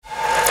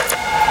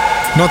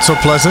Not so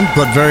pleasant,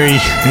 but very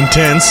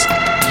intense.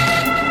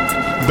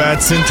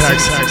 Bad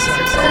syntax.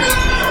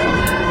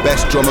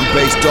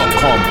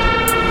 BestDrumAndBass.com.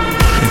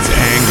 It's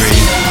angry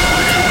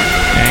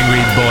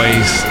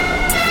boys.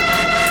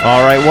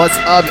 All right, what's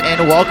up,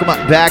 and welcome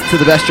back to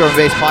the Best Drum and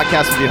Bass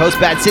podcast with your host,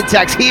 Bad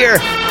Syntax here.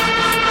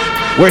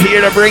 We're here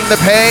to bring the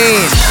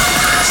pain.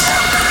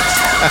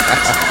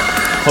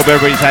 Hope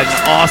everybody's had an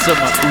awesome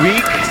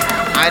week.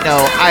 I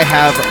know I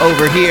have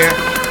over here.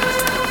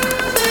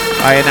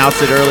 I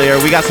announced it earlier.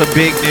 We got some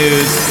big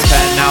news to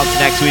announce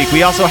next week.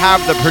 We also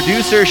have the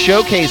Producer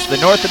Showcase. The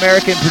North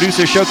American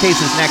Producer Showcase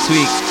is next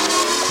week.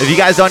 If you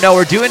guys don't know,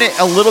 we're doing it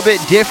a little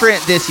bit different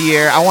this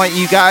year. I want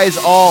you guys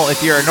all,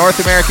 if you're a North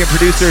American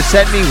producer,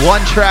 send me one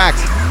track.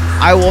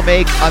 I will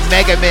make a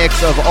mega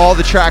mix of all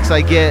the tracks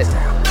I get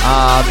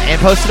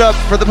and post it up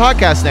for the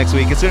podcast next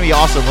week. It's going to be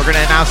awesome. We're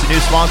going to announce a new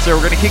sponsor.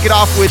 We're going to kick it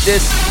off with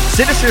this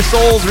Sinister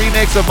Souls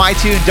remix of my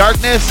tune,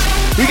 Darkness.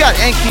 We got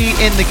Enki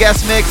in the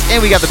guest mix,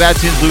 and we got the Bad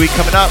Tunes Louis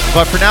coming up.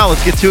 But for now,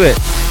 let's get to it.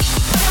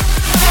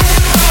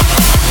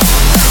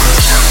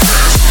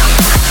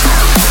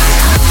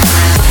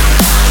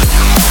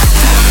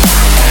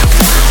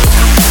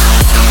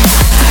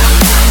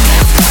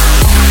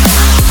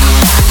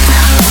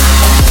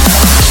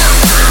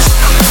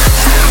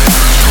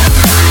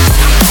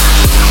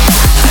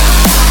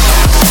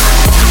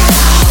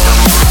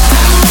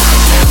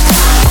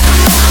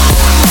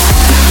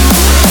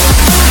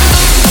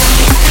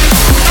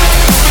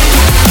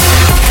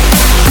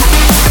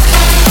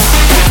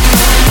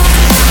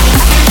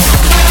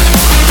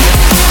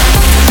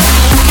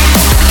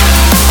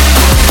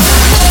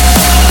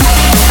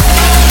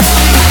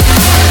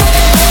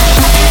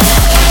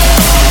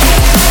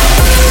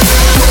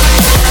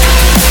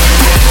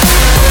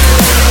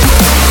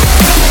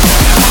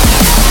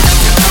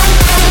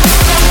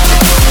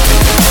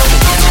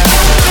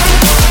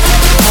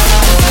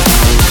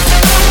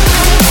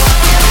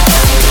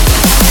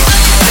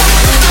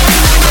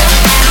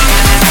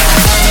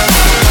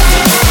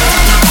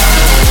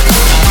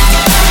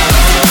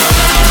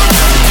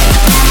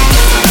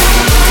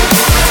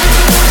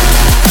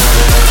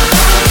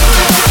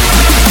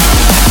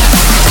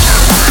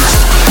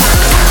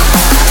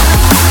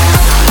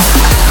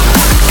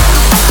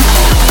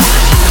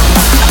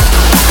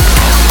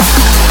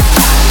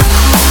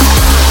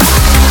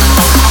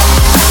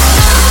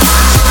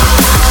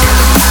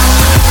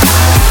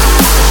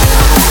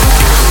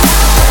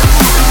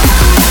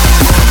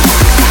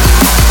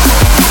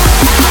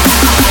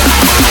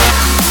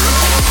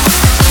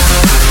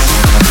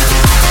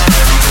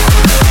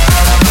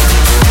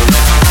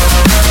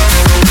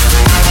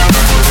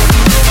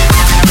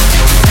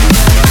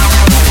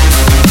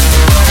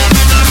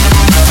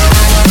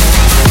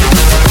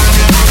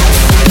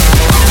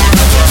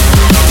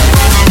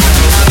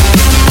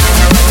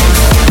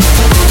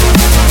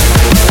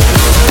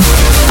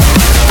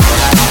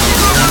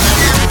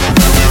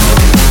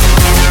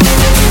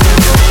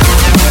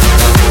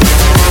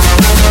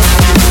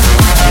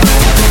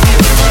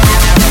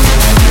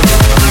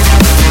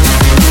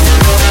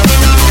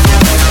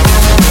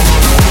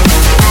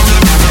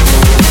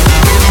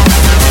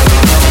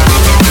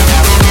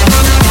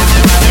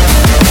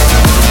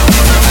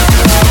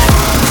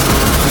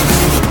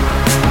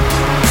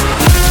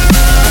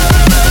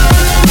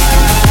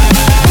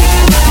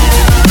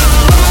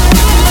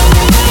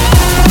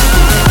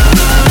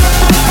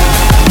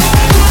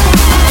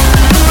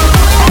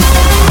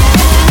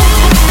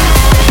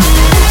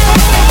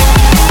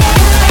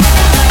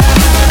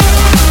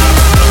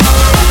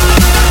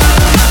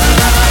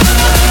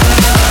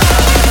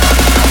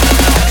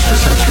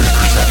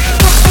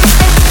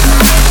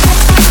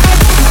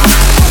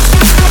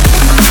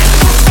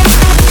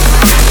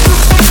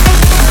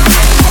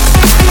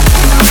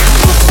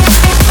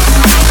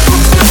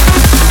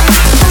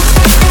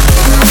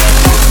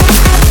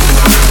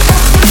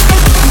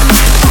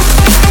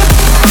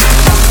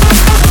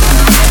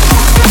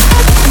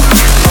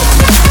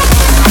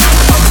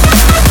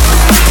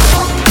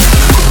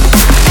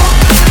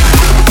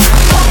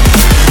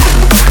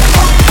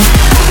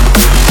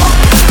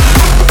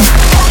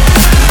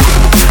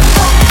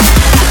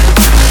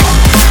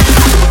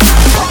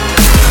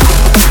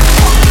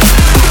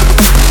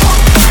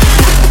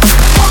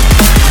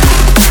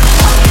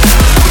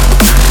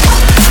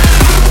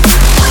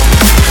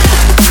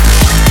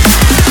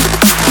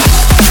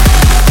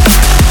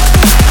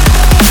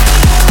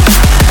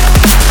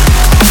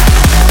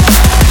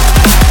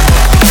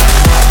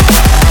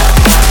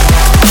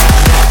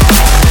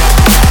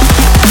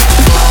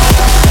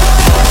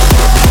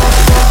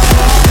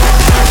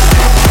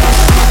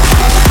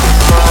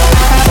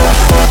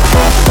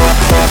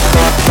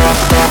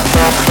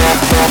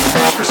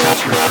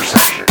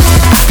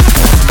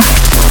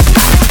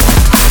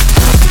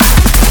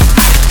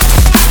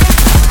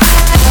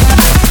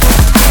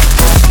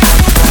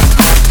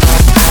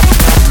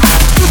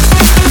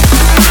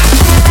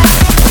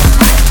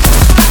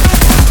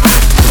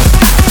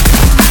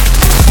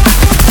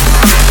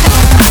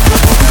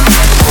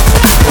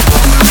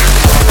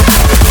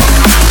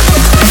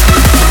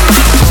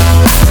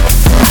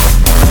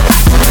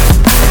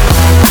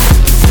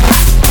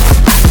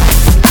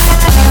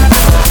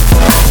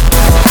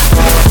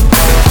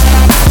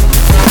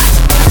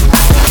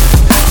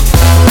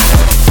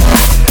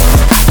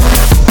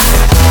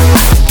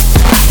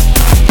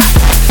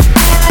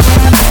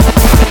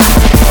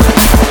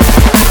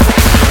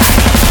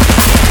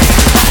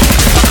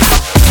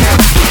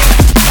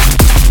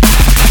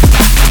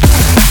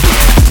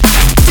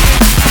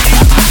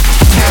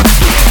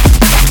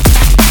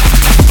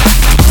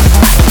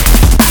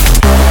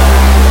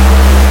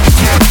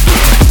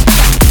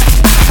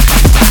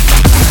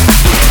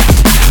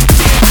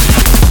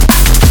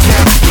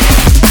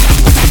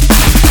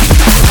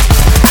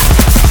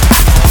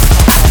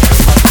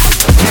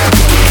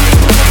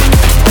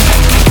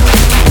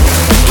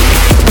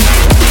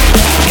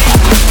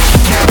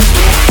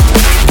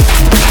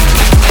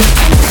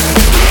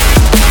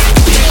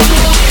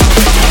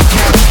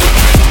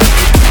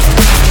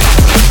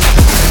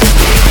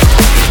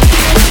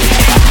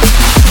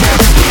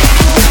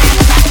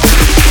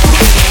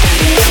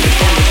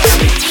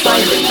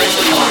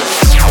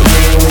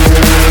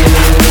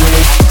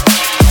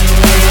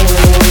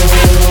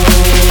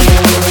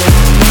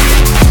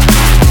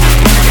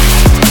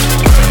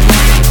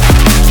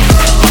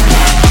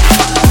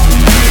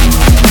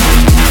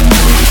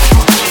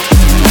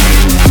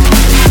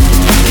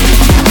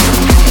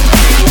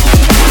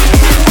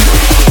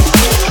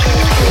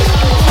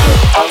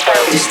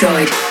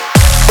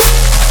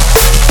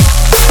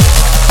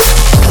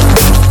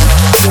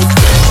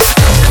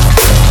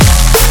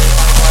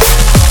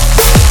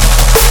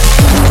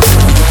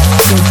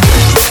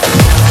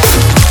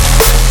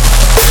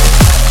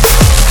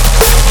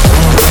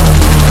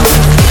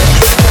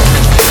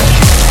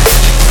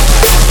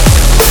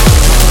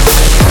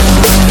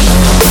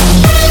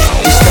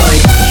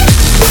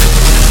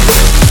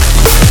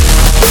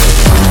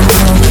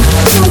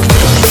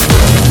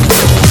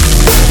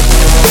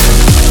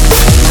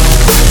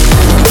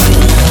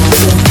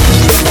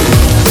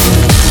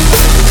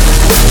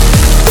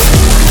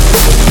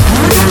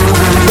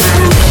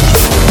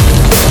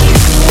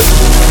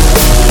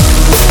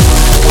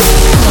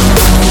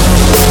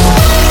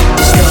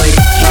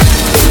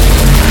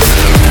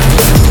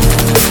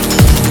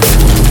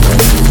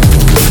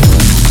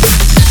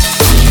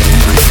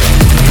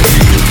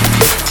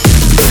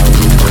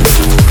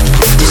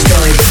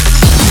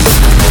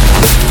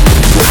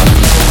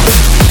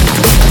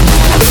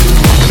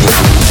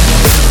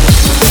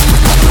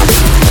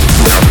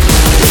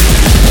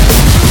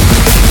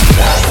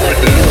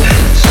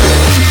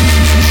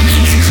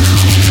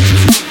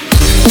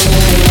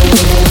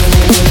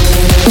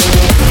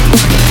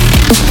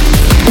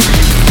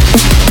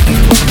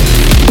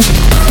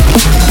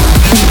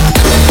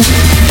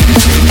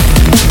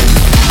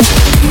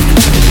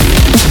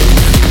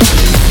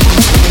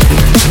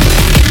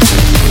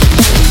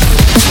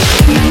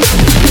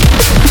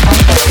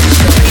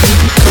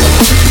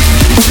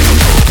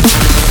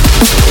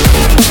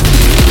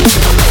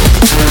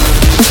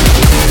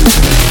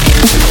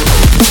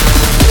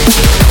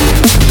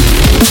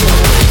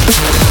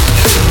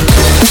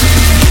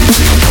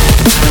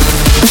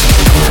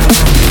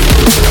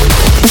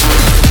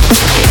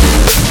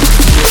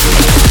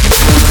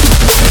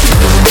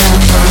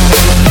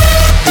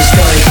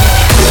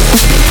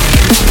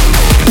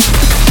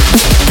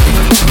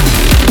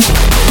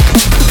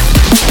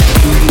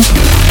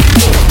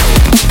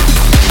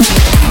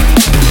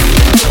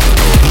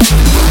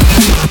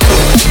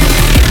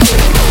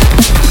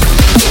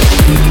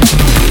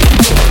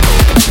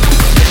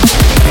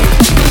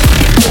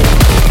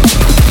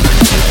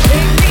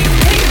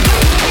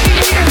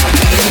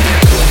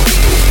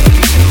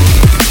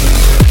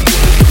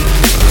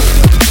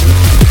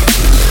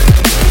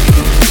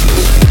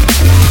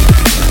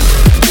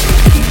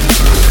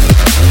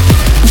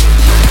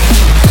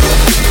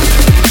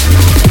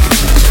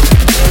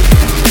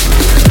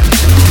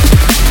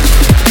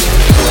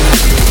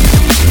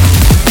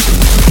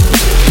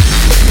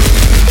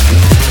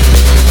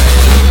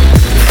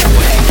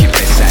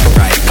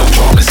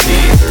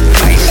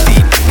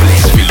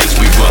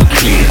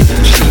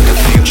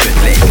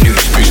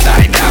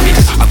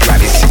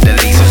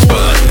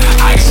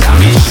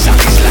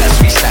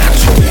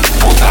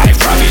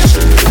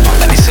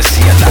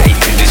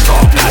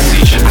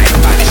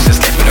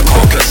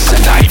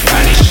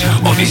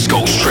 this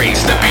go straight,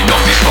 stepping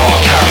off this bar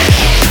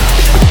carriage.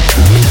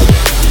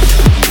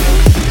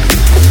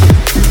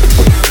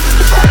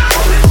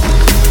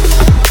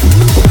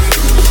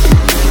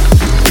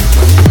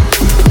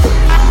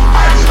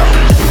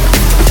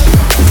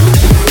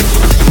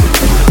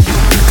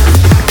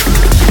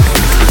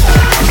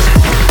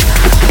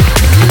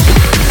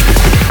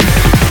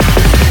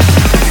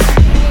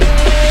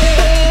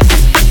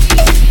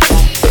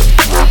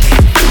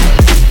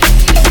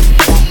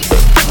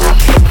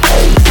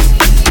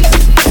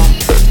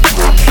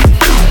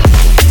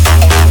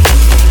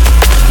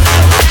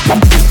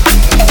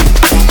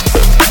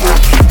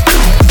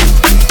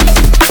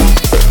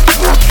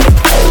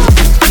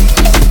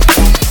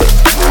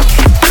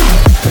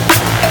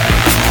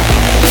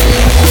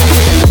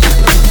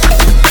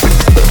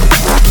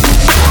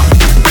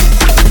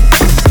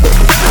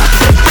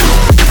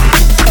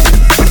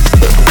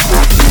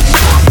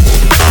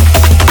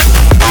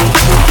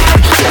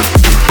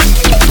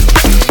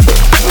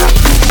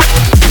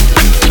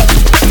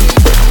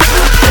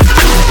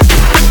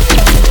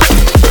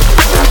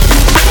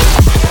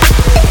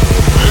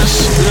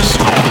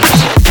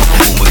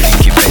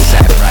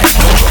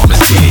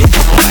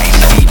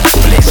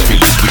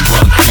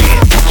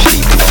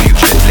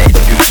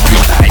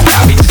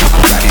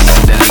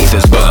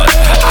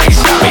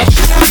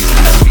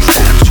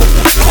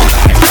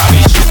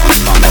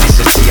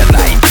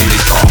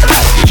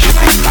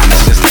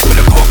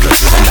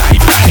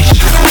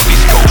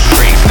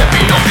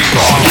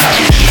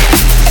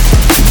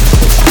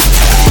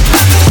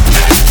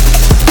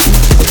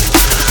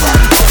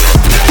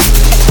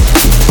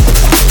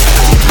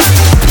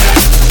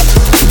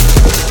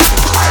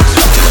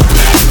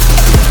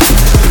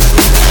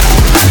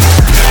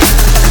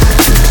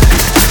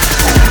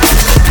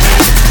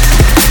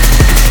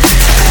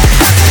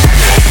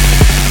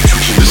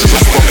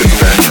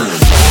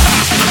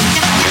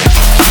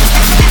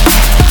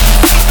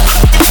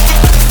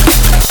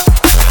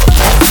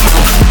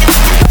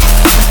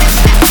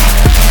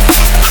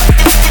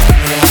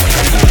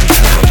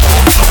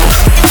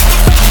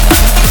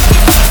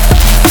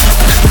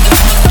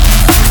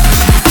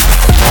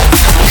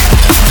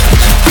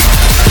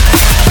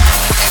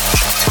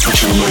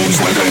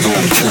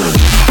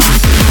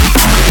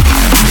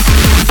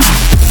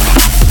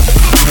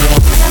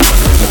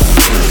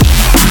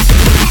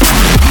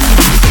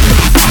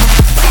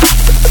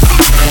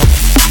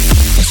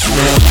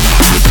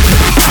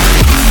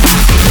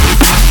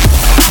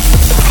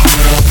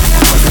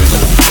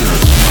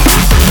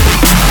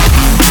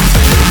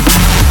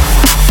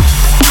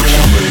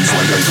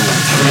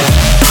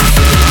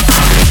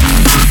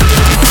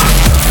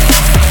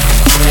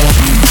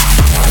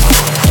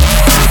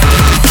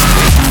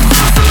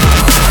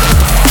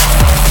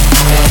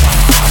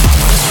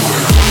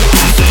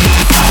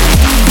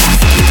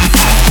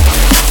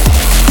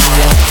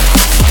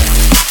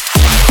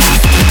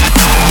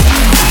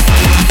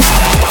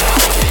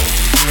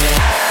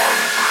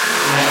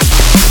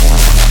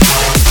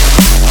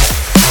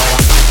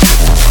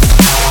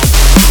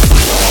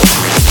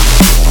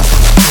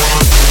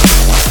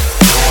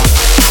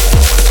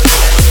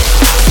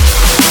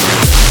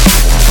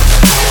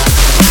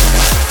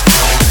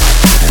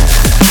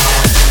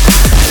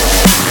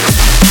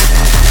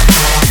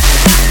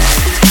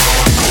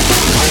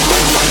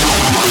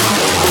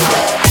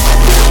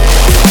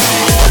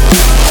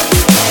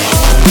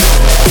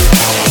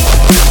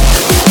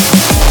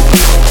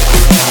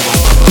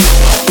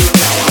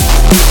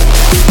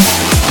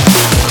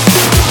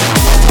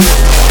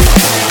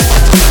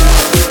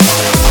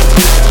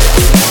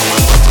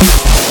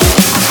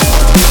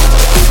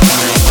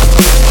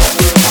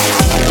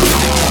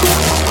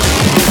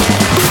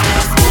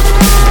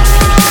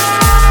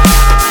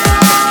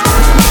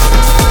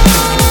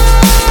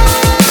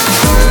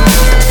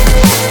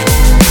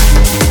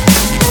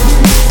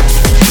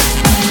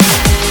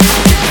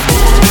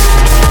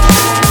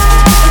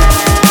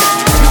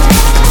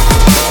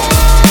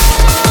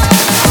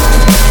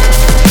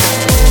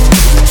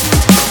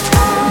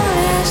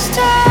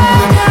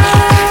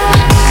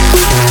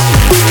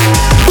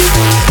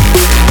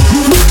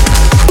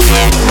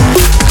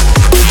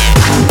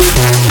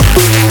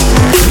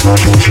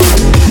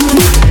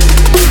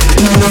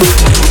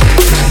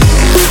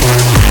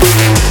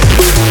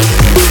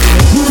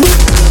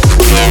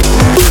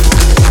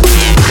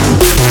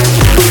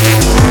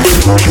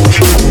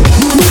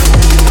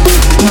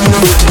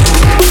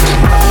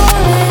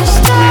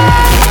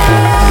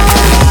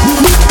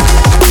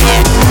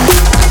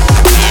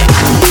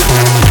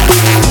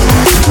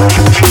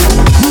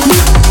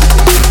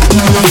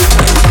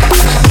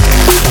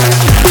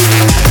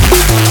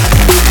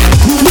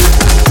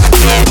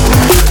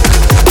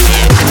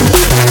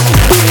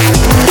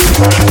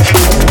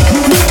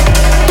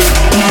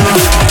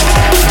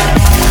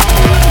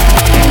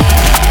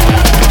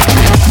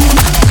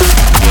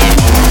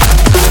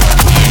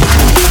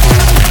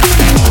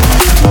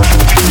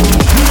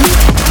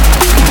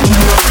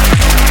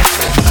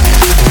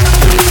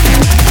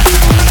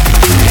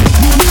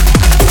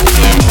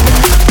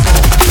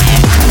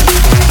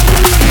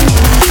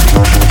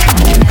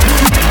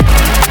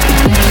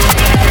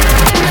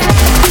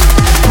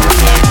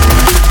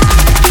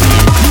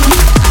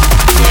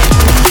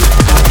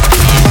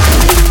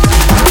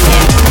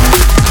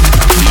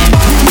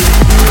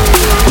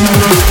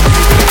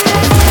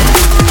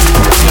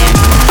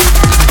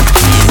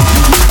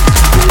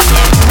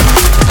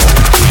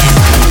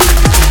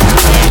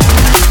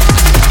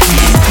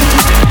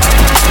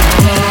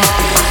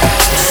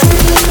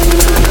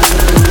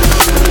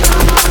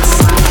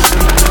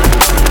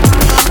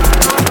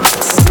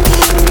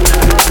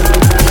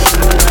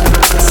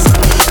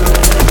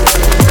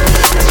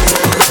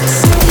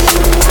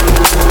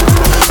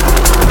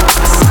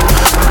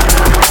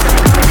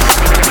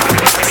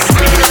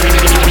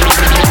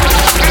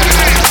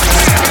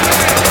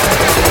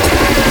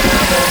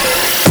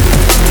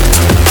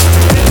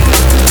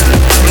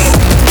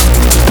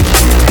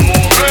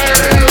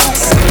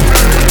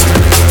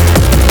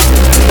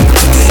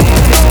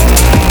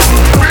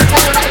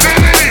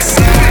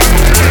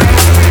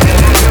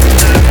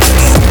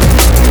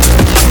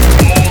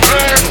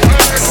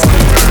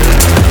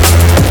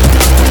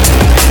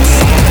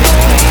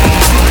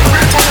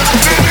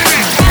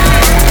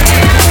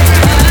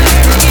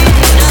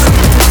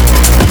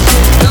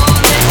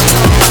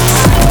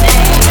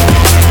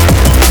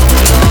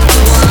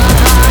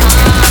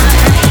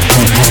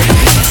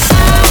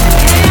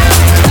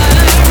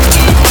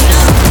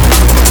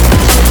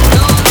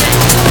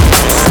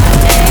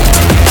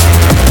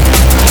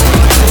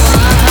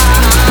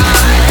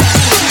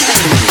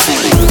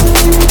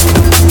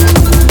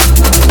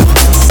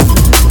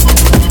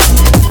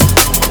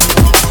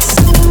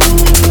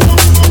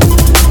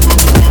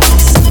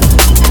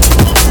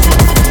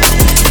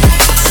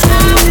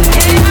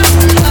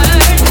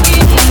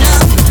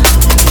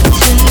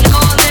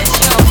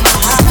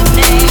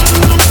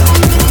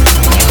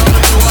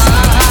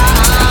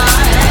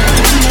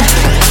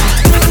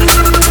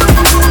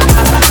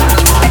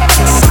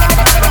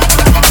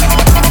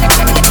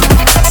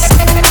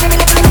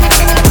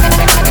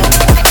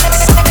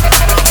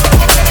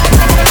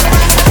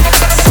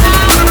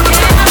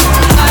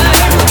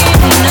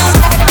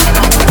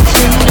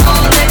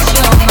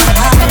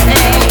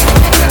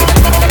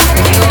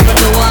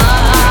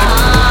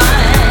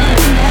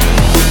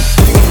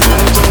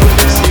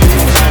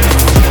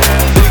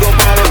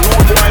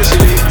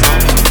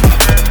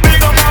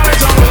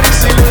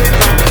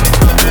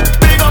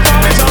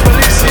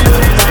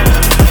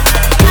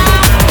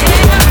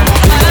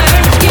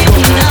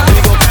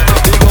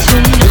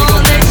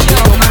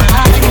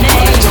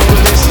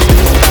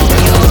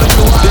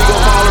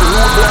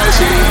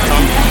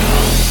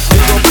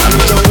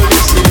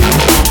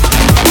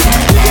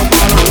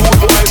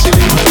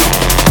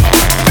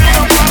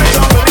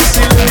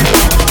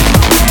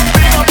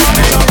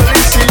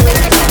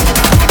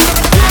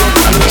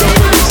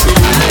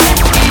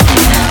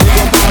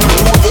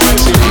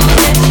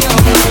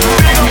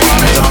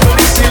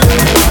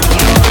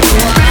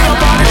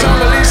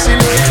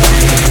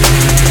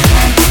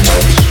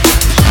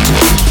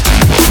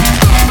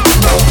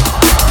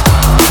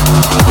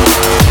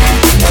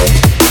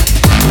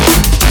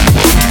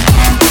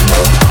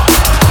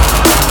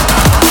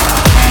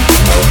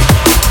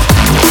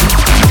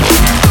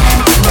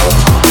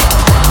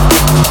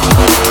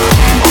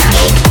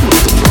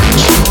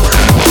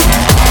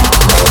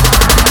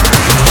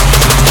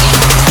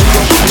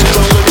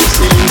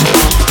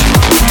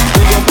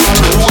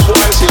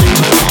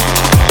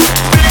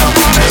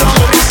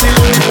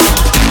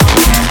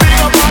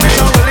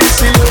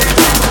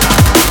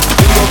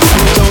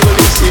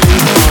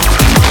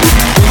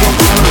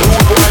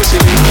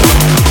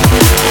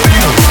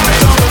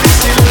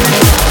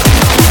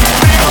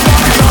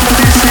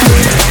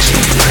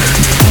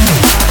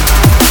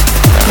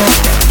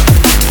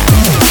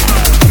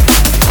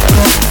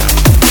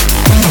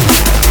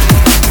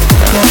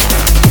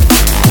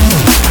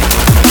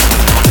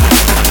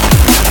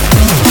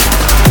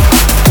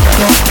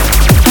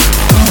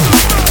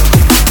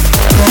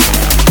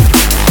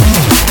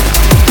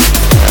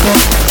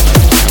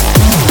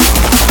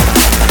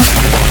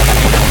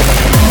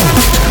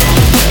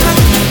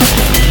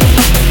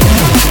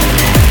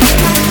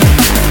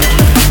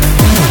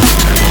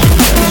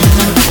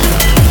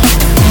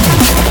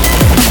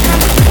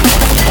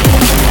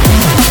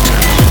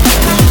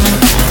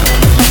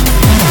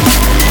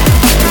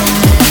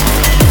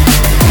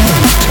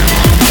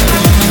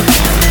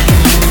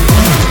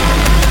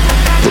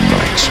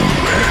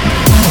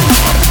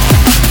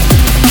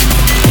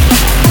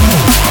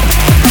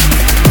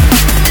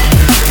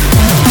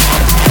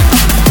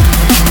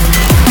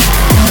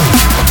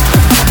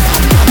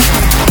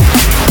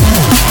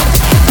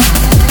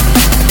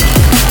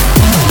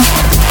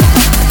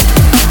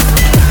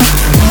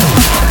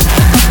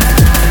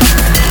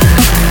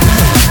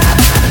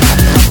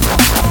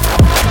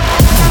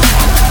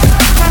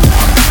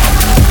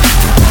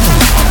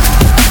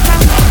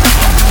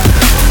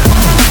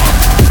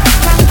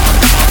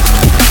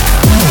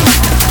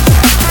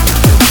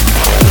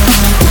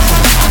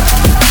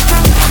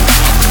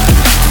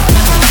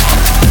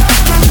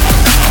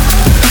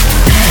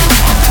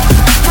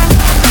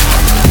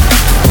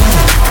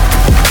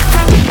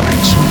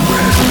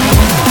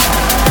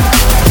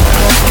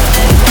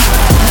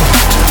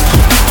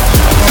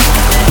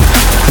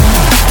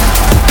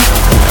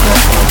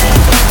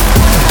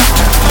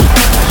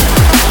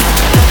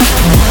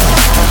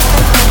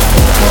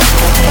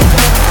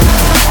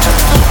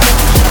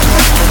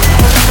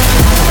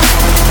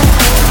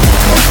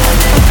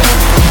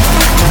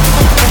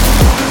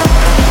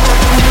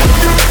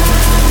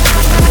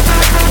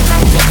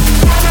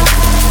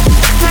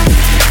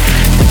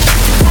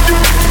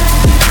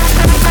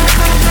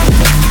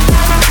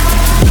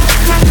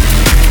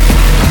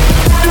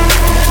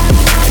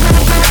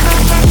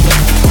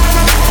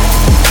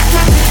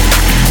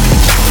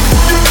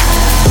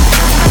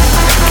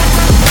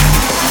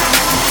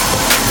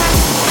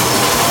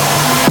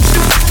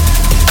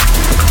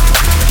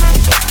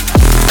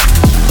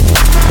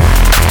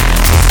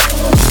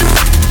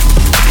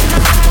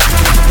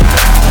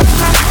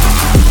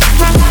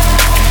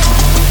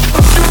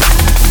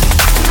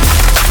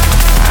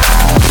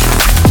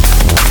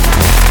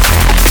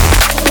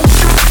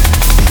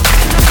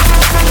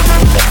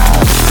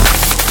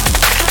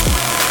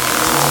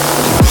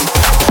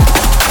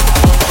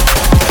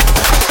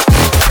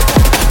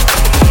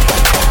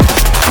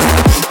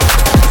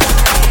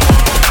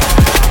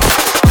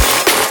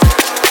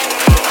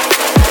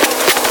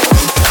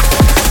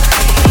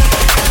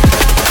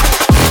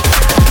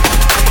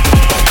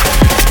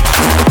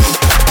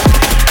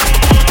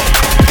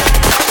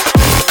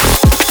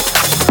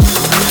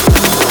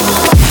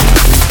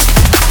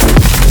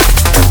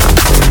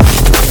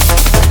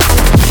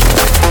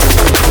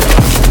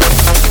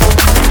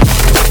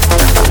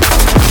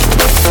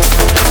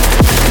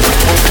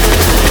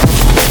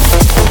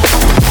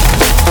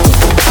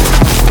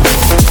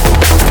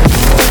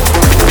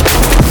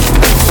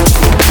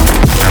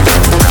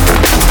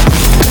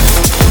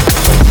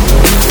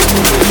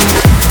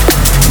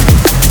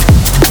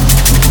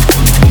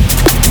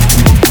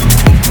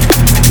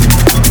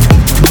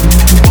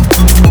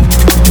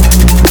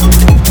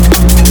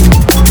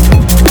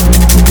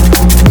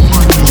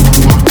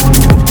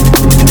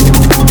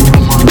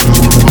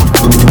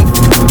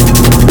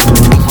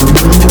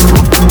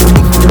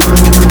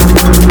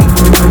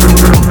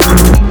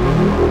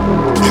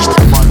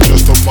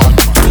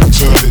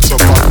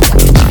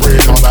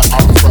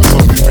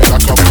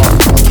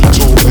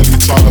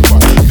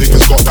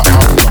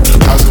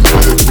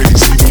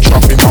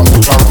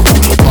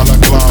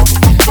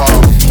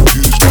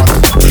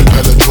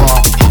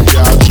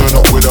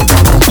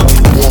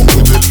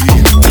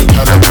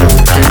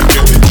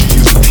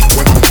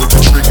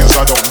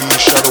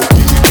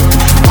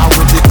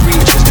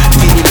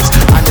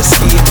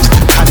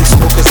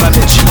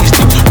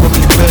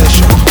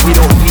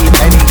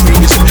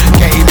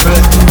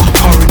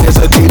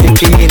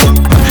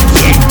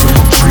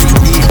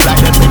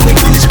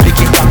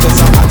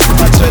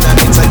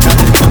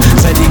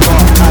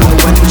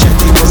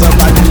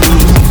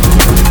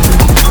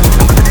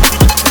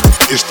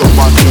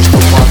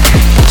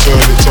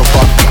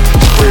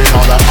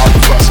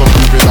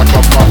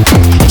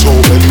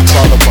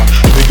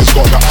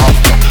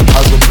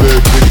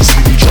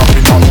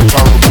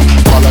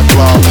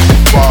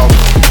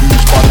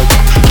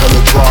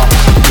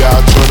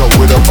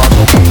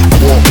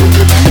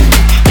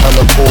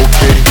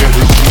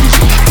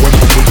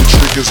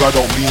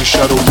 the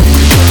shuttle.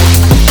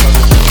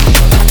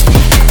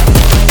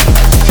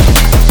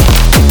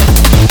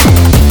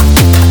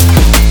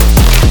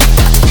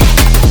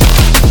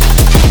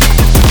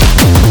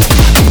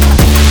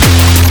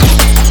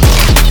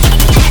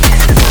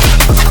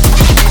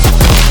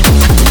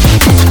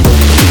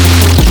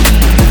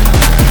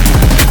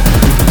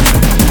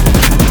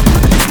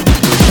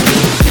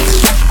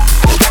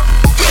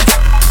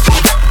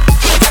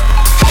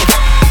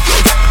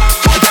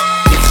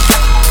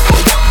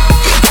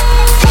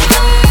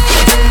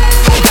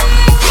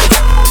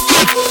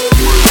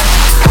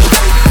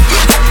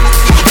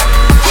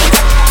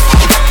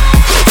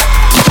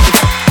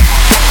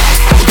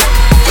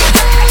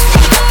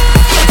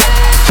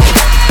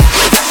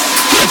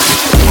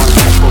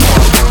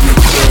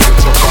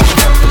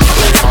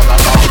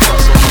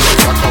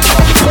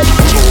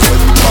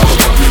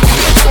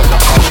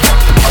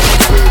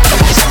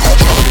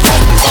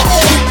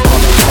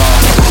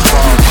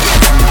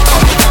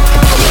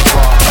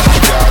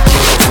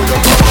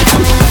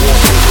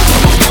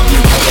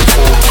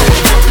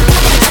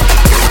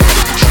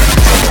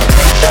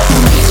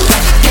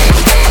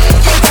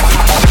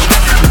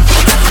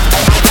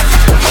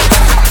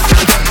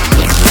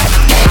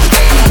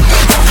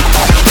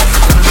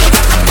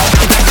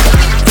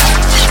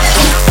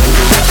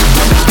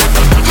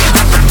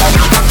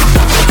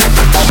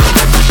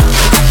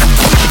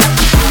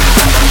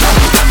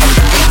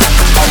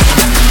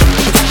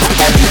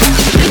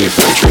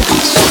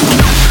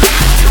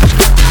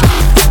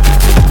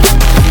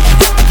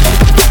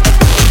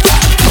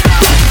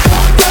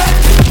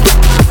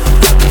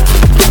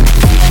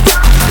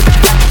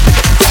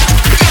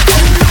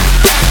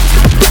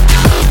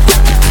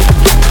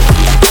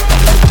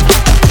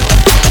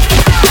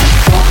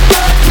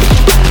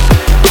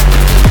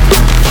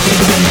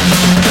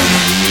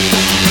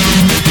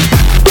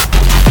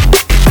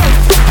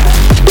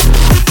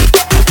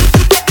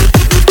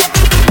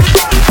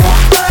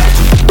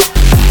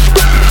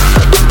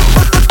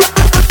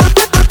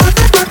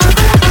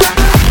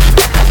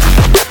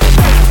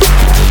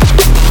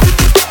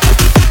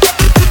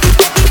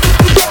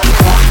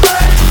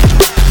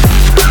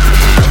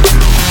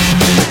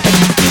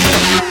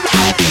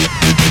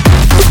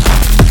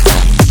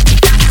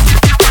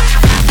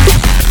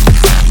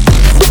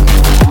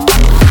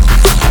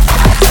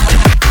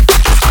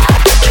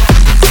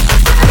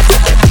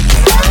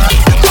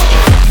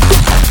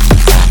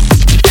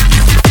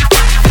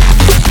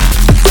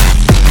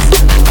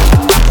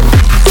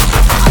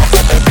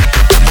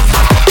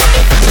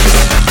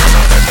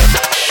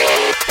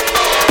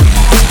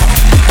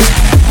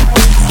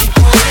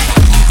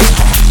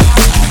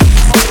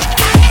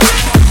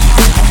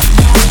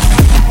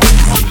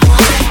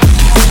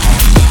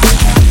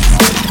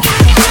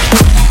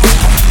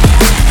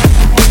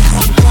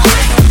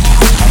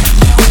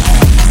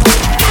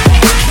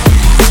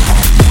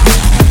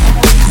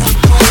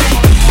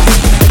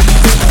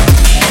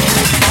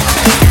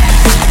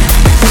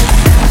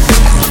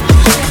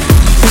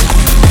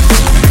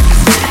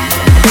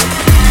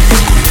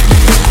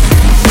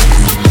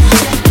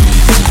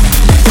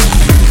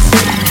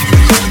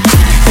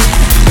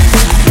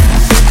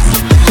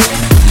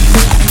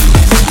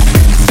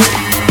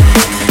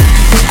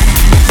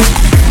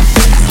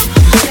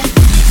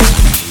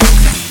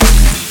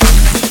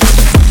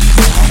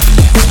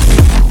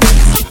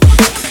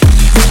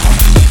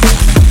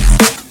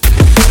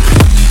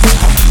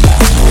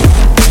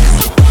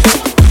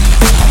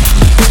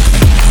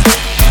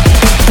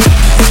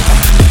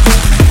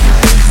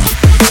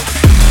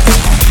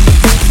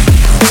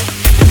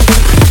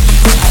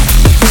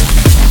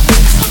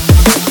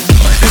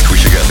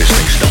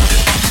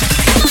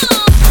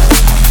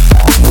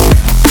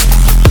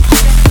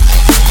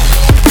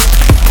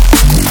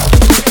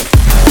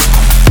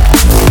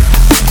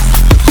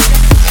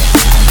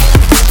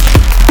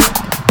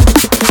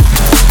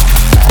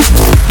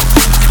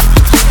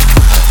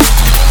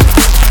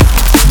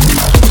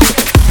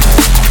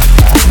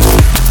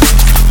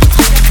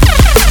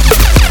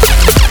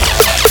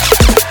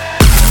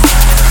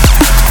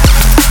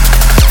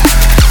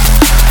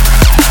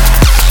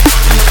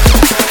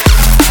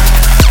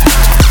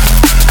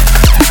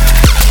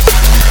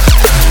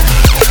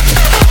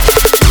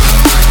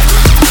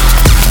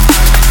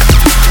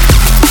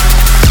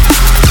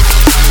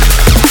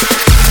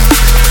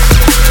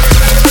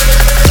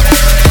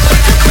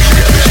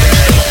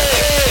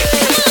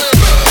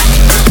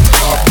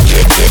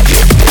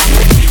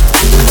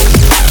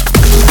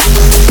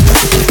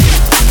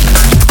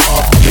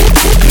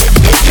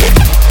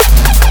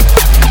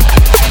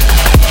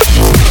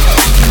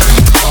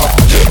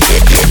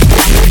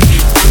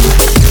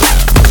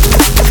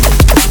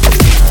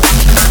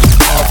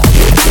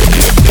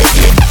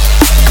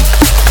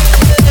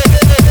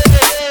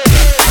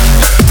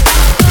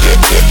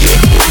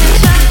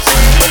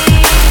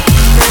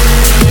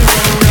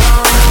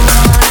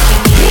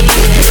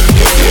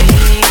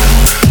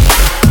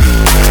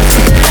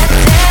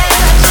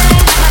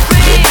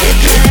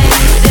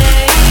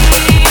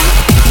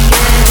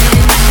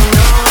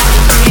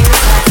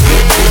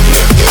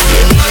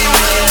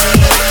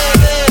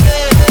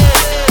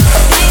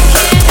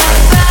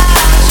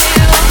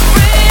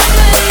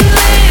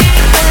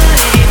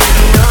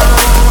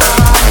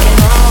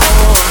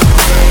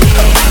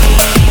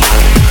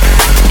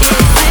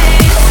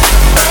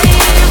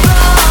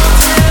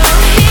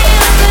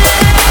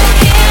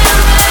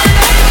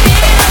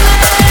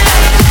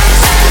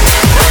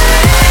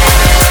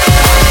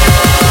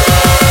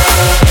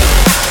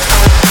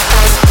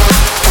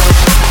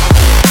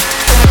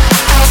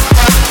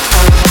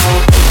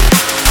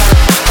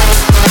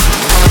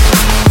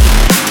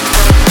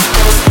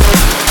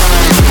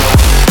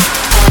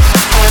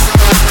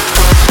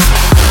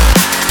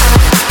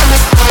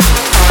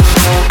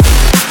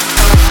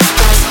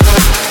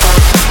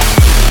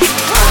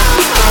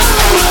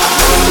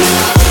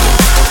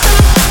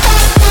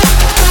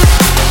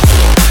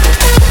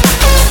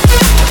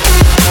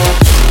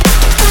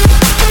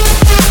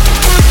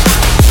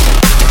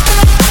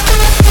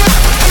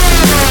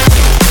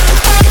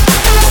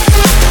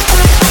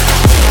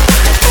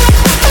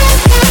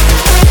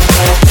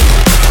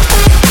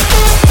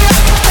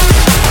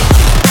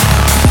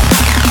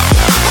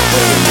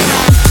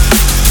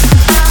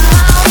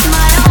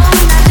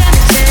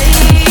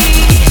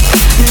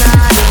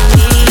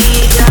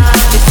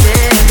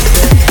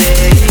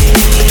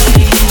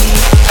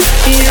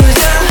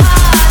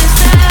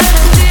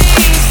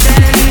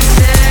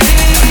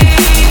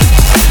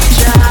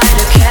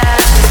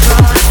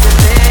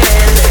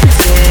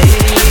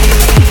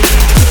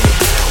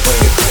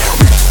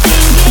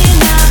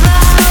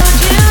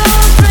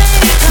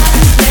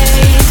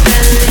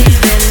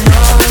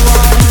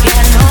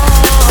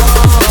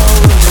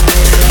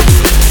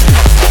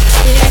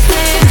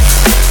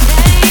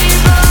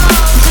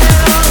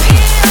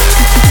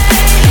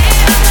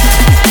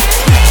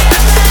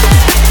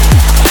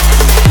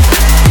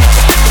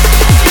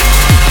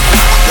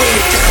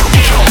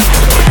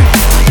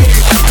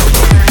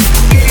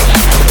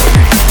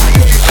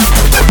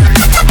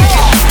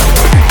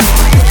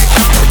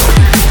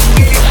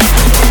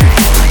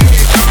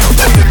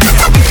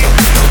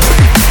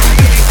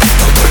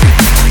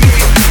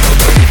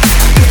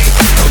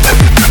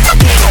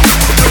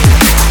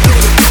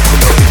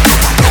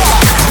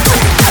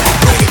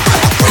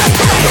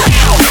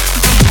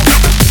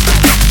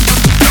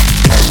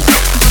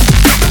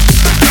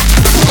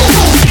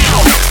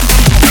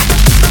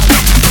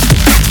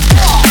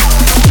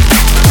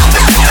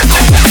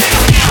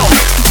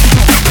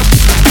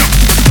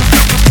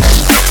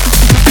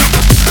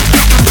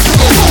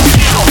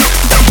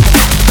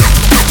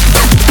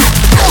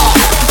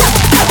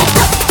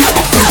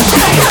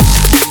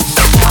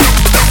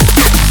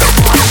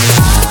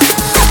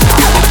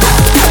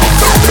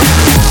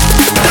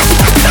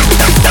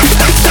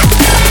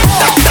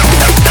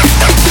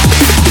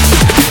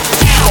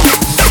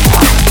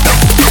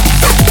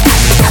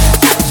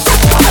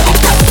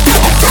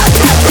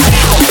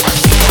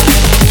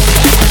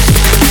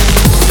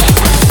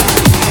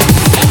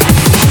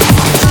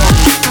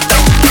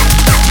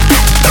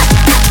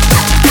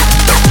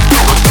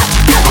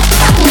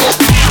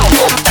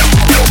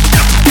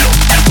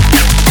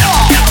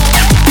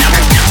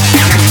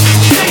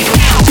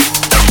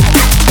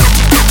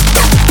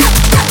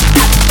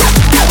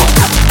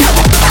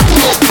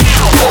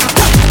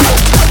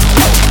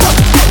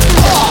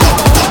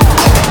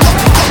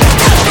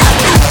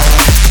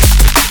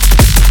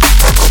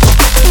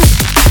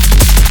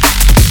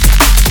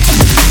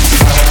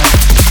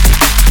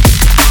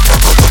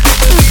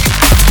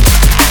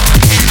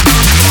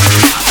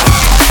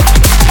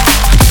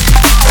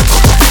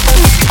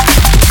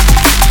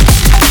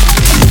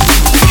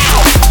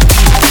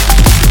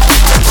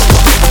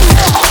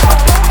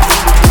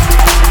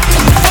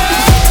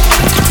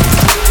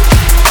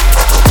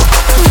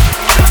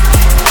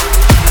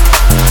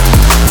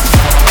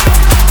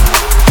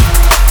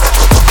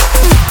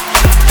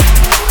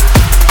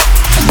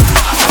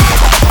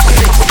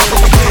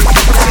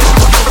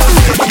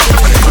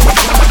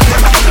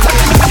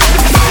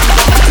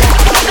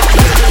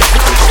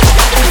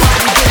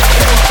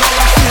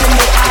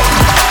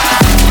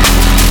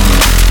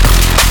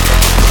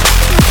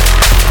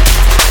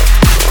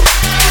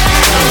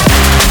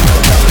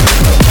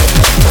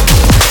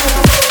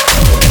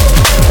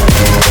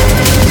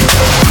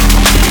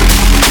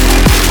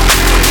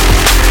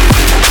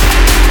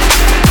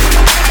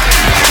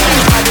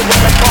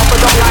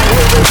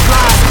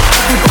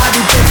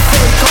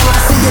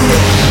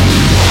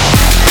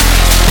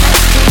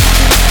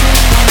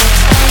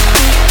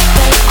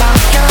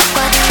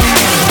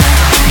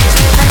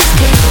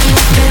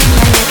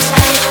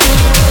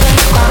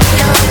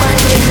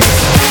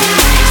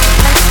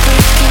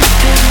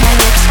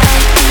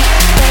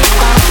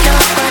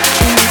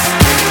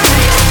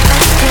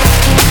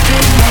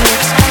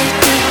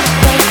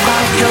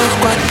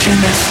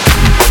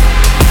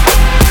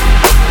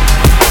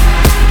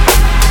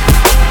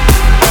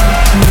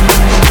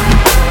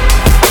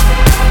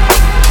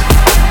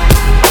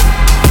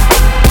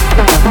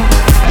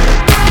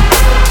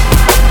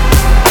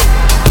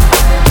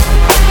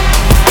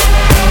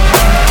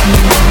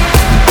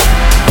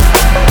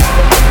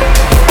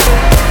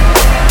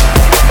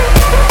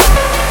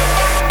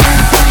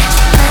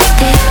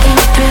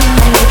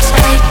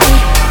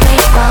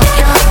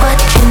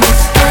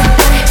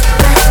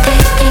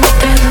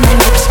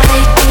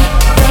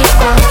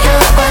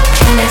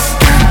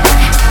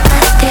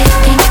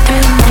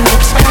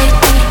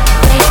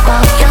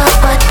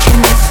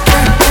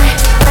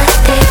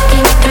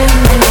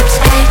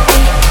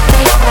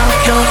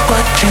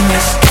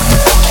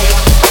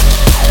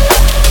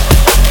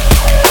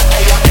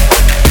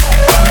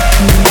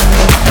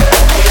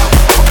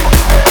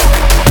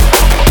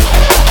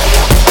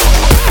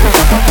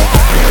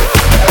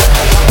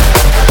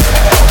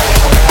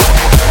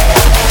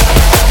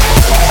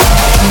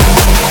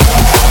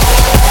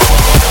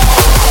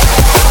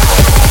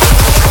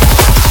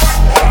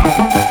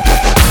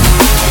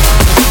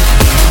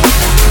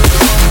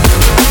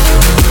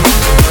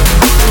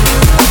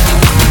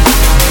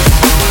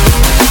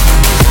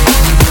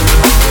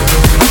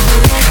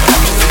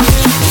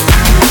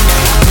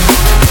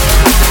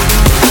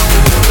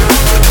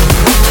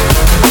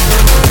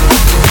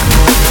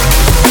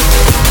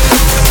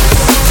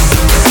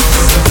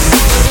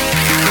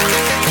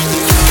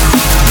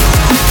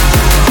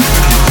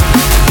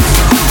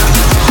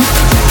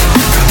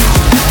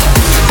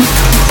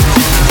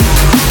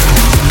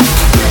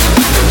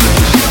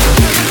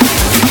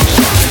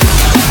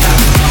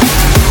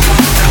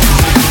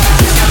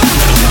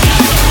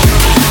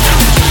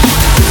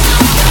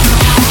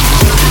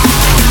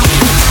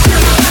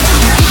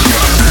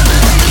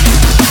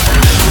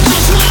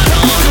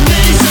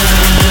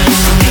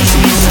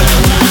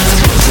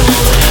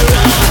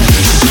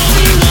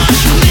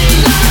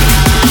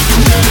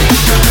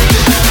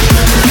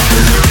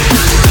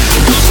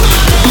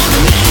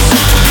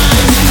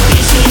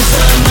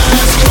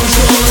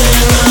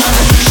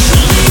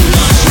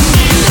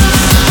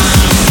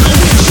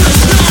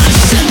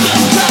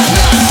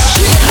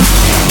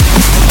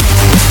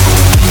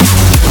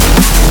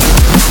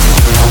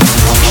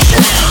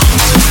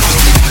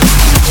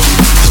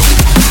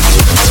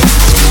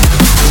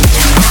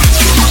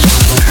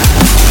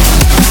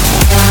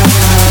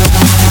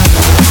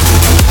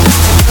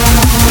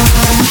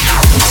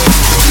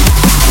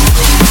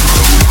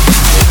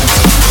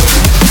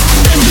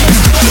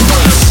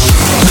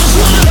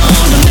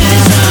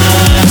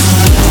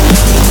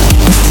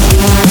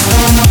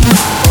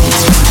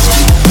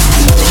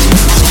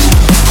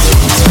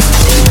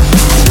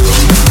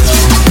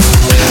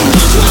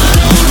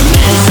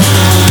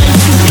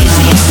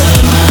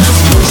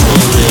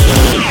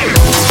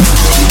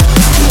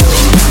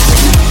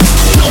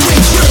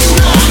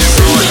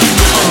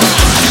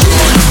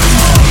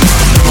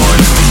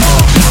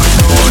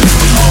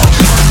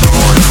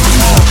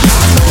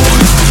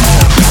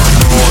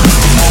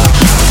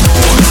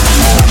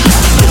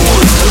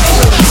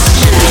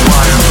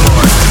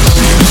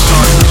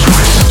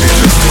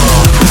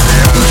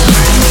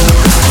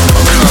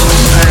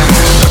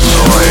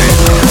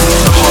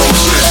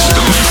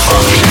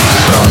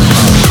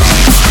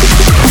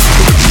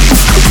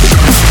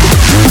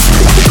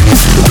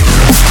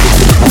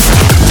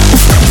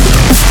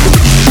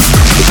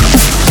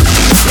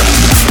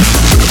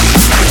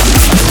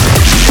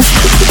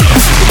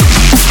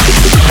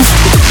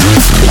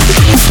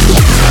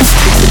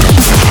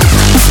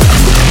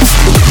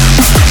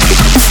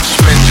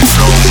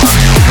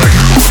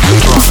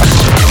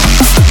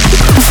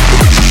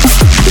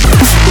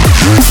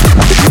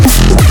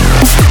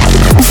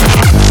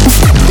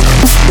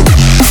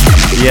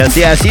 Yes,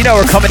 yes. You know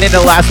we're coming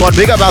into the last one.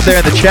 Big up out there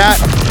in the chat.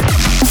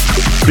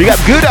 We got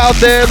Good out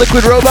there,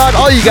 Liquid Robot.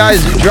 All you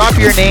guys, drop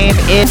your name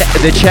in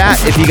the chat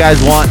if you guys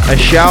want a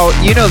shout.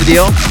 You know the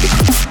deal.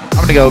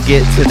 I'm gonna go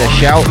get to the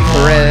shout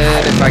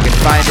thread if I can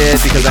find it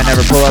because I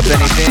never pull up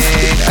anything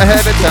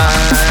ahead of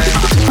time.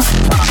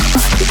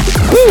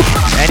 Woo.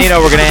 And you know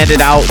we're gonna end it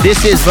out.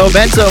 This is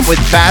Momentum with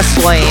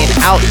Fastlane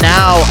out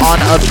now on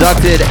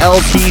Abducted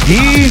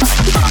LTD.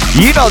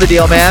 You know the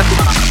deal, man.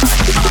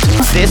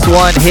 This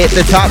one hit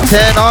the top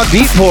 10 on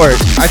Beatport.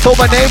 I told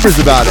my neighbors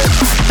about it.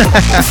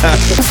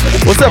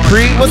 What's up,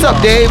 Pre? What's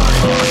up, Dave?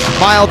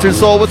 My Altered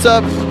Soul. What's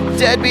up?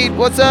 Deadbeat.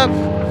 What's up?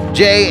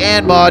 Jay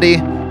and Maudie.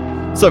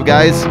 What's up,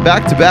 guys?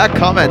 Back-to-back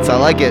comments. I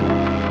like it.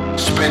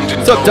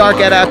 What's up,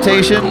 Dark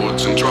Adaptation?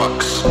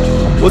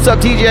 What's up,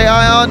 DJ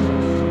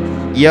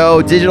Ion?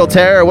 Yo, Digital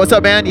Terror. What's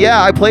up, man?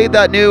 Yeah, I played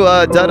that new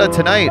Dutta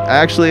tonight.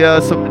 Actually,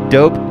 some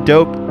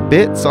dope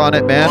bits on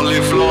it, man.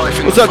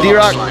 What's up,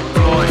 D-Rock?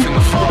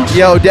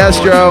 Yo,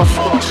 Destro.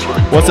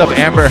 What's up,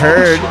 Amber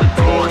Heard?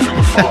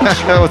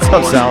 What's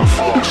up, Sal?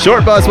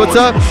 Short Bus, what's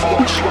up?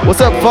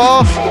 What's up,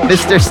 Fall?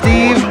 Mr.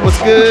 Steve, what's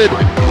good?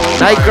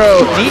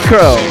 Necro.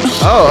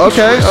 Oh,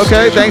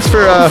 okay. Thanks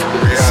for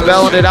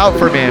spelling it out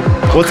for me.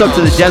 What's up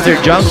to the Desert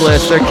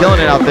Junglist? They're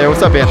killing it out there.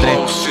 What's up, Anthony?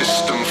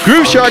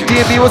 Groove Shark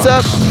DMB, what's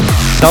up?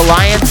 The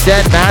Lion's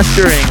Den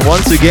Mastering.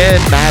 Once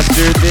again,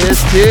 mastered this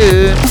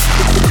tune.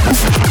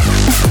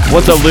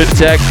 What's up,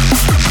 Lunatic?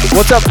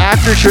 What's up,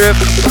 After Trip?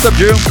 What's up,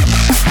 Drew?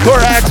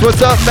 Corax,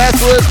 what's up?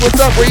 Basilisk, what's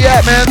up? Where you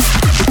at, man?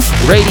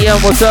 Radium,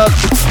 what's up?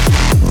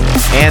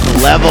 And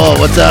Level,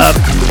 what's up?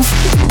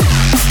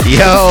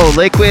 Yo,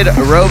 Liquid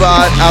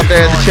Robot out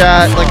there in the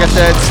chat. Like I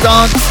said,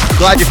 Stunk,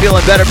 glad you're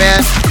feeling better,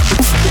 man.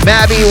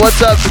 Mabby,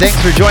 what's up?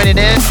 Thanks for joining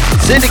in.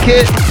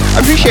 Syndicate,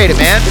 I appreciate it,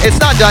 man. It's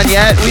not done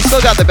yet. We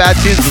still got the bad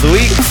tunes of the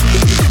week.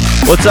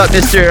 What's up,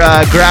 Mr.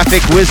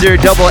 Graphic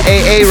Wizard, double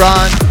AA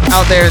Ron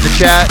out there in the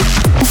chat.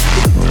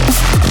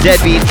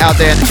 Deadbeat out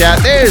there in the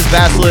chat. There's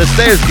Basilisk.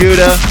 There's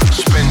Gouda.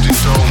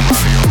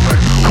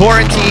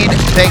 Quarantine,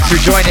 thanks for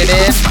joining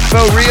in.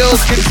 Faux Reals,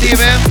 good to see you,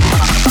 man.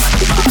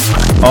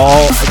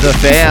 All the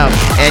fam.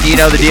 And you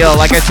know the deal.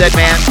 Like I said,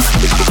 man,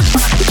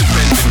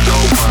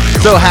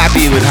 so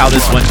happy with how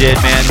this one did,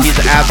 man. He's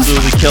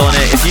absolutely killing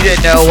it. If you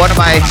didn't know, one of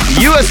my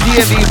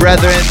USDME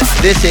brethren,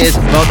 this is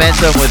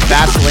Momentum with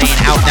Fastlane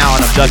out now on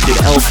Abducted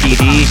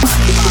LTD.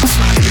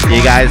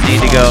 You guys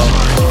need to go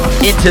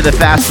into the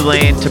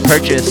Fastlane to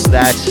purchase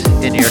that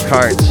in your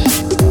cart.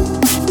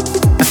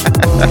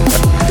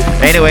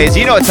 Anyways,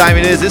 you know what time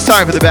it is. It's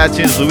time for the bad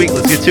tunes of the week.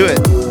 Let's get to it.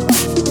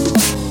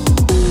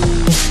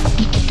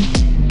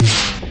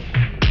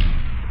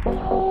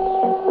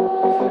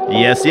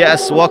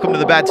 Yes. Welcome to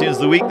the Bad Tunes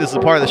of the Week. This is a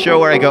part of the show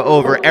where I go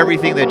over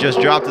everything that just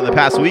dropped in the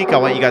past week. I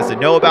want you guys to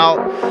know about.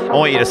 I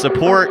want you to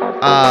support,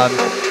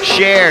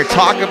 share,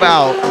 talk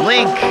about,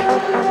 link,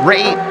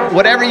 rate,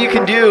 whatever you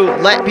can do.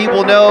 Let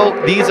people know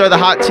these are the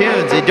hot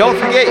tunes. And don't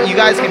forget, you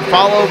guys can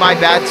follow my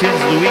Bad Tunes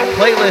of the Week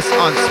playlist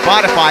on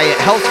Spotify. It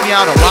helps me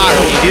out a lot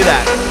when you do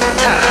that.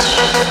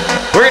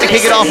 We're going to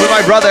kick it off with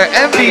my brother.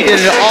 MV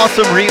did an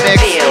awesome remix.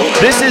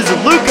 This is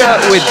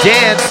Luca with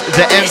Dance,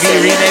 the MV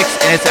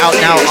remix, and it's out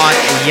now on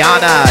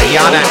Yana.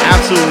 Yana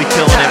absolutely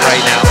killing it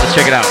right now. Let's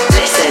check it out.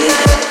 Listen,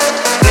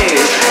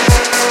 move,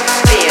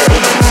 feel,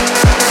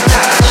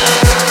 touch,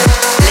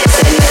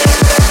 listen.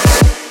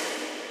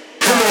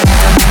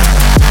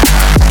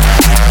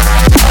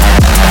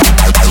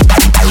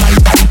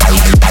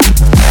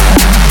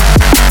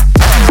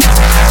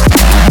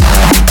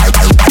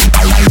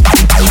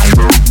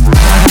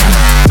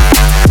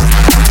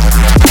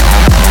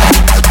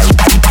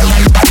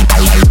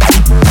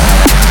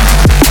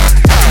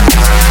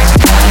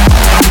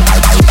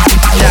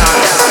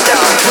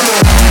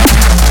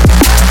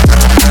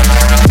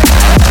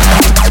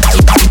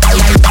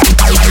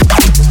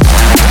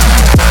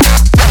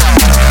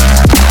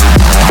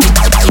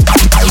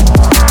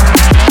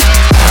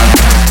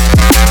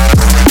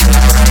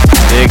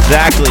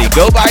 Exactly.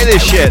 Go buy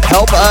this shit.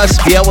 Help us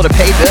be able to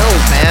pay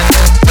bills, man.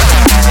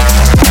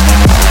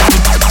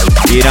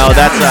 You know,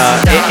 that's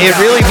it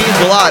really means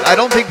a lot. I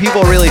don't think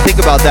people really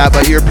think about that,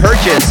 but your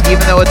purchase,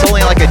 even though it's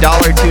only like $1, $2,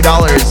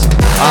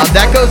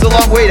 that goes a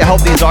long way to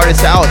help these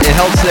artists out. It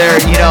helps their,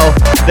 you know,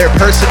 their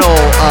personal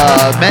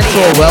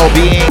mental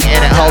well-being,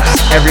 and it helps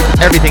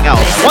everything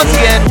else. Once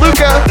again,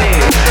 Luca,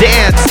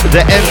 Dance,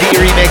 the MV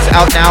remix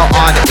out now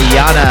on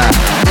Yana.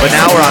 But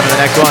now we're on to the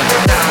next one.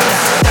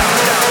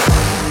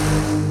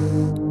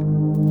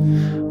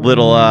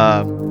 Little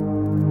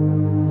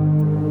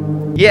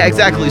yeah,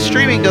 exactly.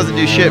 Streaming doesn't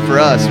do shit for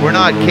us. We're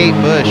not Kate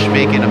Bush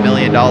making $1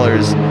 million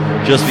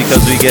just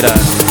because we get a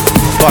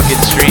fucking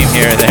stream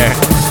here or there,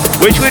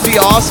 which would be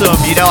awesome.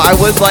 You know, I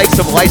would like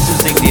some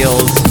licensing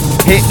deals.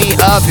 Hit me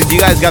up if you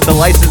guys got the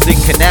licensing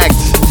connect,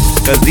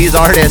 because these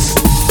artists,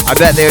 I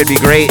bet they would be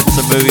great in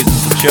some movies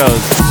and some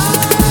shows.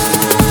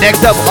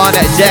 Next up on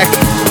deck,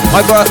 my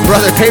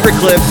brother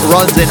Paperclip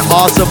runs an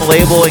awesome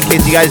label. In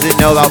case you guys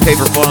didn't know about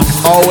Paper Funk,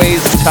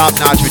 always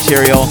top-notch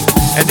material.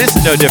 And this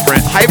is no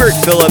different. Hybert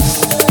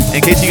Phillips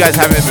in case you guys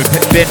haven't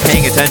been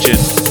paying attention,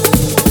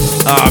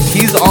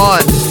 he's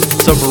on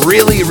some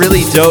really,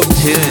 really dope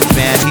tunes,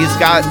 man. He's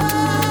got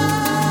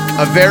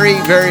a very,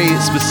 very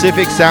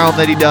specific sound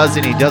that he does,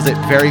 and he does it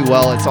very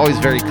well. It's always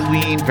very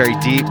clean, very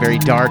deep, very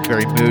dark,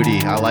 very moody.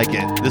 I like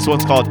it. This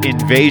one's called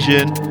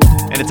Invasion,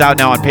 and it's out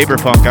now on Paper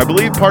Funk. I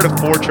believe part of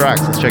 4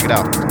 tracks. Let's check it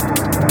out.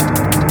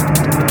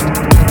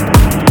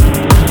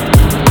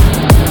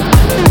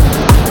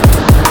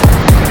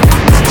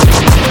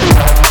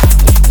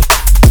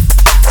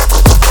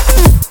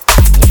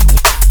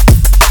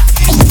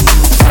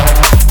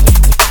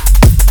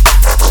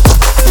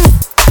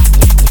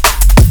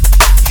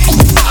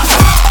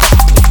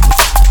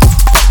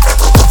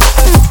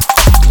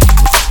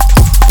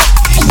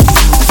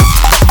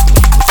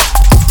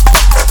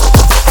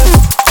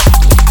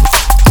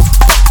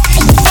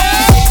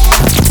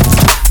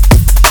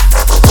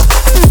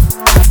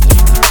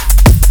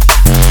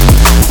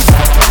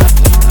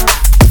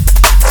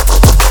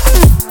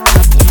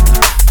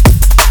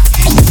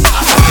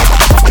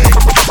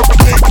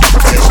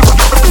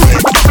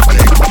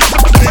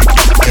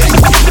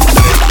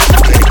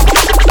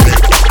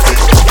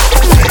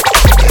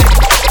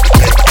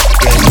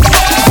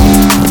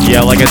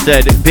 Like I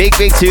said, big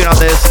tune on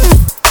this.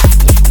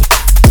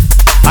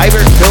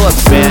 Hybert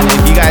Phillips, man,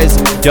 if you guys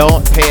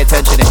don't pay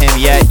attention to him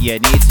yet, you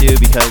need to,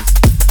 because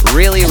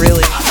really,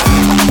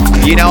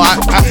 you know,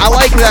 I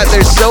like that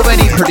there's so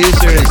many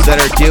producers that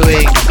are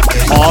doing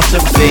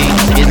awesome things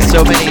in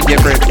so many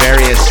different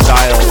various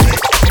styles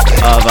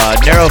of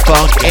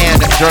neurofunk and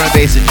drum and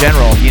bass in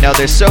general. You know,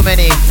 there's so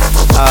many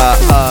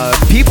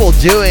people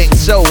doing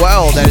so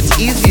well that it's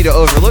easy to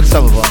overlook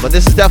some of them, but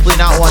this is definitely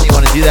not one you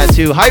want to do that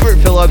to.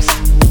 Hybert Phillips,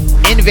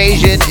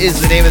 Invasion is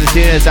the name of the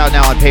tune. It's out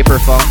now on Paper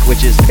Funk,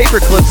 which is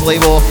Paperclip's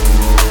label.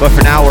 But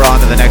for now, we're on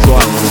to the next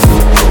one.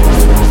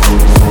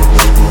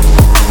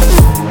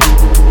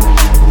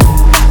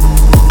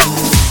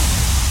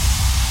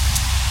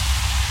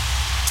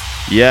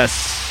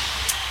 Yes.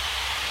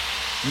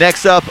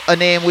 Next up, a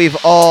name we've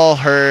all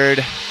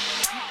heard.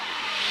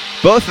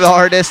 Both the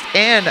artist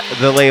and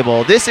the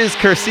label. This is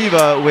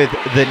Cursiva with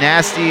The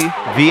Nasty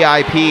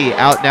VIP,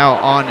 out now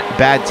on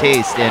Bad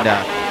Taste. And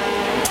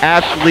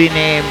aptly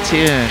named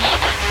tune,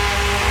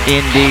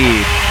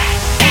 indeed.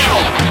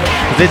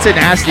 It's a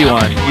nasty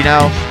one, you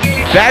know?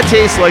 Bad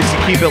Taste likes to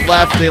keep it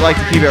left, they like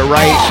to keep it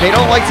right. They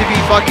don't like to be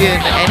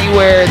fucking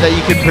anywhere that you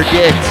can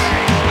predict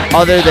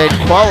other than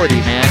quality,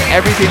 man.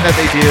 Everything that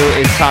they do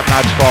is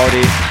top-notch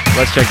quality.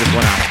 Let's check this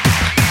one out.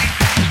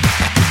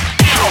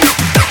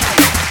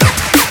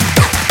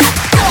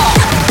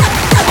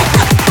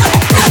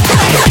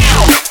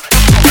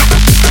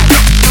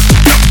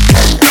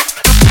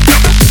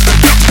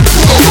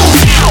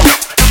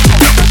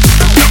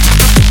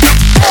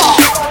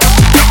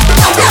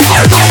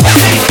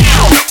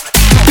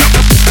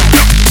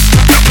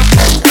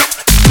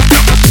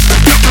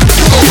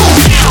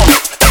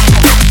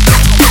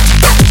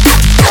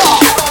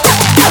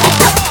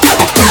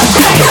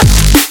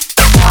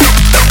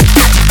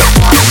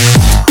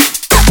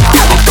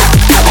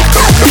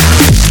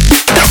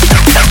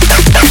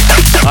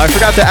 I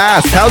forgot to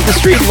ask, how's the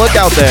stream look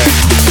out there?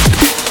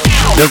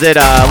 Does it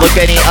look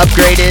any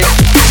upgraded?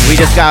 We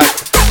just got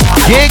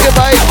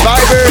gigabyte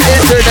fiber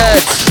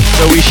internet,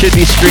 so we should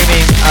be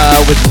streaming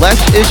with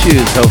less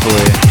issues,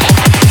 hopefully.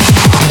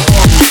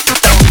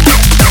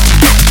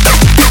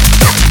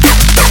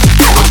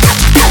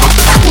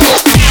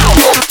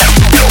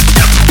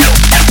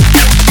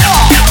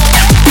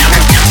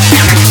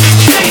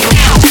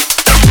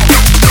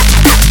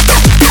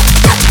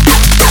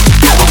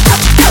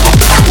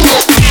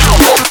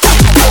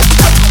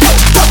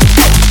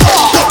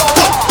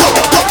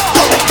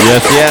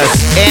 Yes.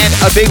 And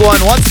a big one,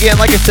 once again,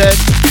 like I said,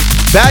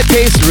 Bad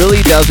Taste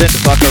really doesn't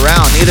fuck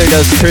around. Neither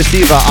does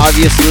Cursiva,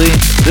 obviously.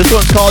 This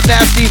one's called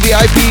Nasty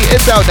VIP.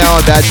 It's out now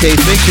on Bad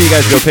Taste. Make sure you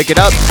guys go pick it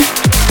up.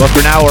 But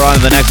for now, we're on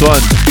to the next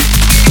one.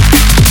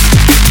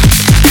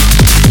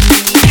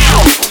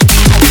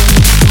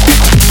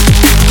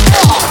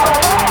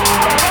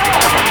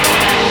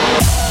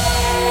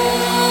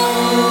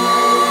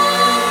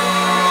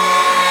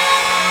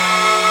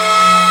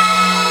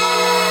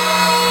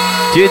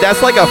 Dude,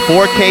 that's like a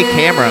 4K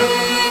camera.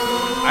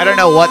 I don't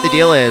know what the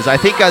deal is. I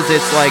think because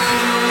it's like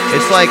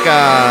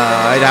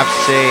I'd have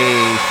to say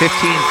 15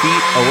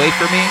 feet away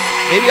from me.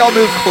 Maybe I'll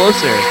move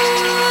closer.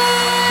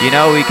 You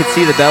know, we could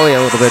see the belly a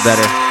little bit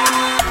better.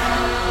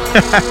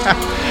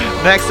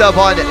 Next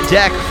up on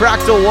deck,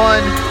 Fractal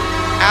One,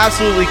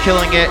 absolutely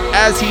killing it,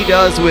 as he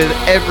does with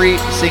every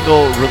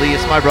single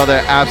release. My brother,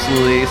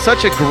 absolutely.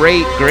 Such a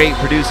great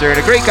producer and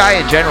a great guy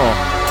in general.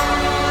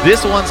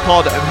 This one's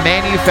called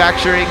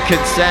Manufacturing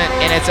Consent,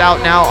 and it's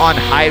out now on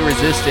High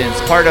Resistance,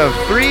 part of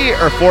 3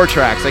 or 4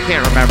 tracks. I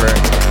can't remember.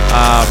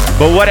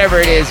 But whatever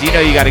it is, you know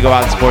you got to go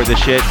out and support this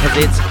shit,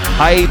 because it's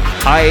hype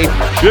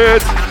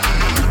shit.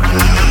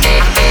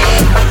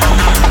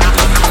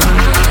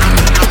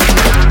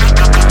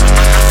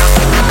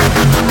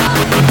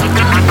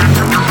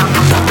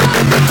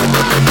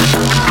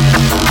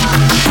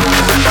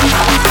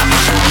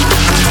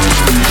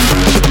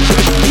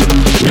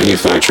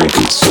 manufacturing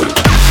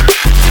consent.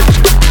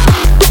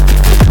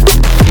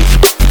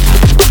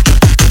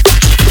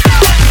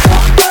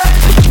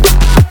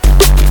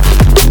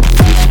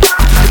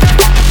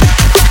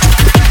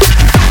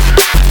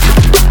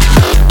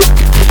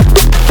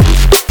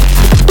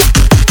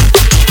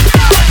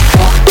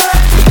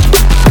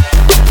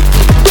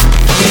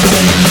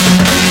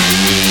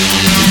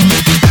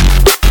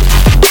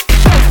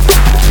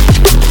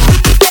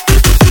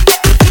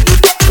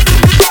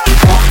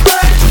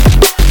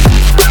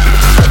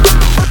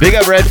 Big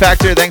up Red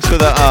Factor, thanks for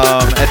the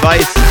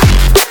advice.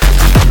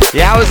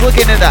 Yeah, I was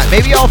looking at that.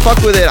 Maybe I'll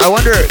fuck with it. I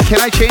wonder, can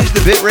I change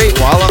the bit rate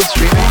while I'm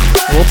streaming?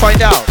 We'll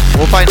find out.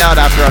 We'll find out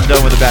after I'm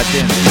done with the bad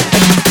tune.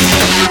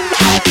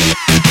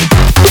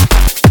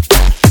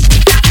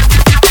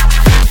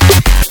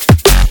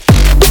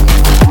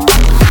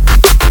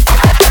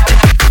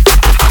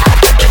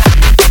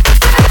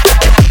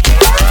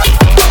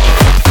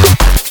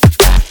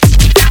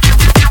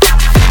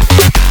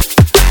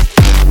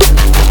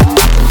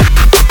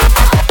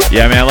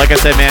 Yeah, man, like I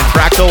said, man,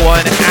 Fractal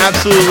One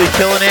absolutely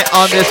killing it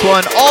on this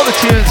one. All the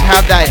tunes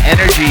have that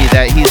energy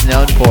that he's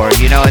known for,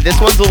 you know, and this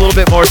one's a little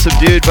bit more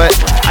subdued, but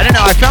I don't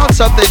know, I found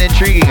something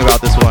intriguing about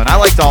this one. I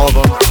liked all of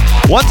them.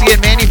 Once again,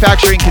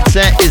 Manufacturing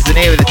Consent is the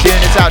name of the tune.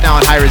 It's out now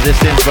on High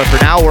Resistance, but for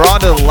now, we're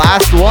on to the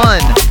last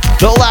one.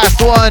 The last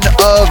one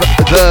of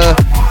the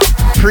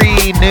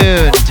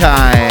pre-noon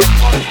time.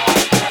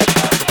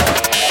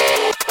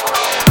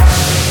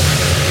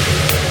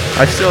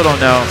 I still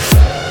don't know.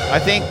 I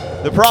think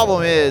the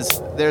problem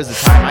is there's a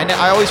time.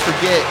 I always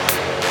forget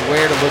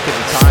where to look at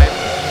the time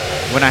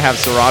when I have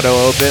Serato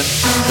open.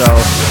 So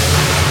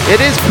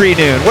it is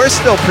pre-noon. We're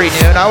still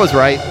pre-noon. I was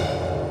right.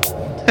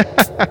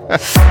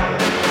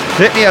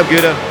 Hit me up,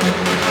 Gouda.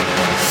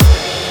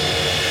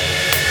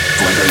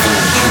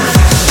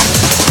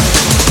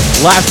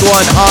 Last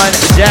one on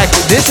deck.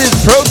 This is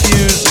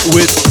Profuse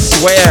with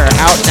Swear,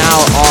 out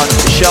now on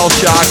Shell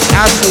Shock.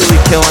 Absolutely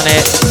killing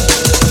it.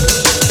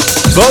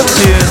 Both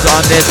tunes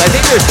on this, I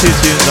think there's two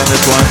tunes on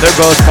this one. They're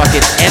both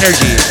fucking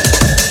energy.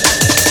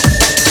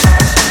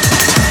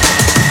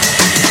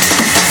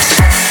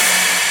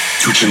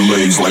 Switching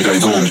lanes like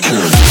I don't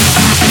care.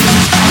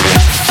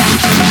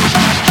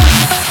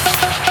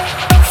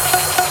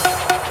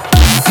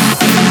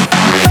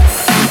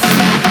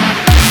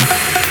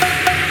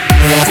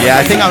 Yeah,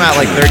 I think I'm at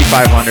like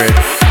 3,500.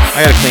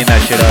 I gotta clean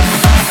that shit up.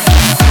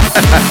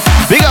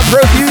 Big up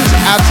Profuse,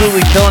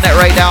 absolutely killing it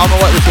right now. I'm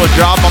gonna let this one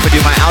drop. I'm gonna do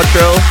my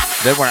outro.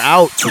 Then we're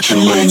out.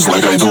 Switching lanes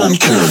like I don't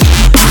care.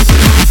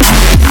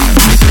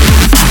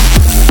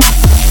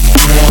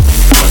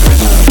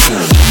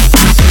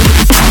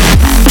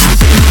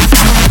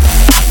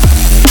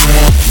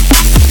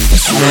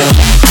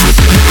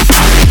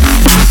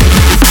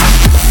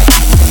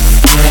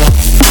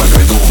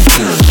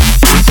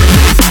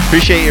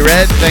 Appreciate you,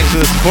 Red. Thanks for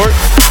the support.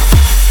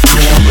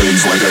 Switching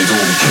lanes like I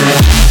don't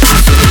care.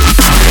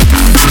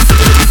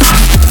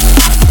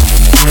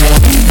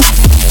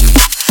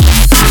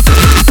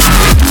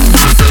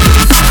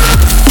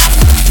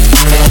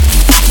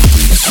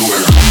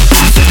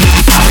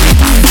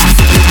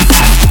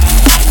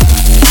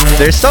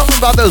 There's something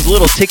about those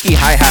little ticky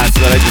hi-hats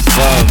that I just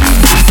love.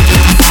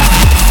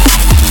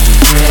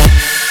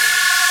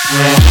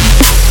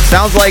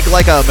 Sounds like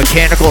a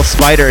mechanical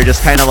spider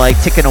just kind of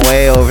like ticking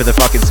away over the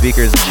fucking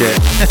speakers and shit.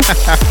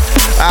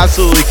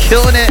 Absolutely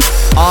killing it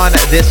on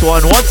this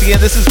one. Once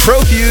again, this is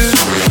Profuse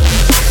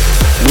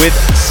with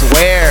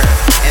Swear,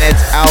 and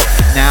it's out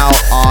now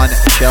on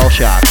Shell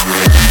Shock.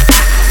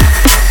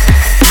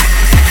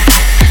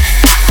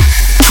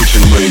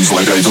 Switching lanes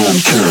like I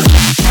don't care.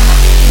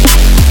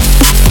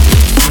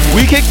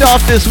 We kicked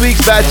off this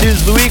week's Bad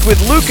Tunes of the Week with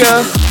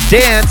Luca,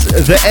 Dance,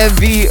 the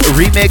MV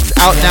remix,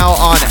 out now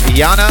on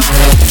Yana.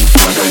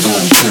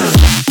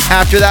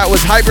 After that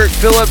was Hybert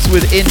Phillips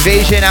with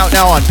Invasion, out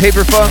now on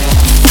Paperfunk.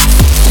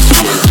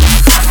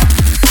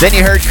 Then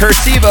you heard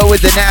Cursiva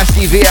with the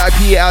Nasty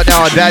VIP, out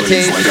now on Bad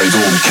Taste.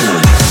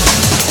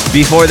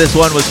 Before this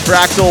one was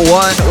Fractal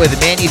One with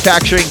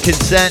Manufacturing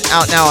Consent,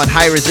 out now on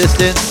High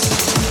Resistance.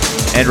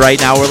 And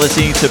right now we're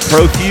listening to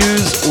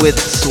Profuse with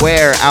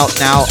Swear, out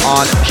now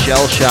on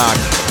Shell Shock.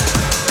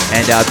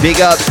 And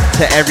big up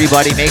to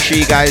everybody. Make sure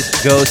you guys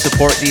go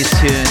support these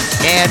tunes.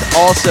 And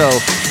also,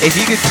 if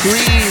you could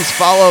please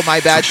follow my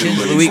Bad Tunes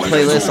of the Week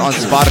playlist on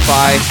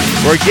Spotify.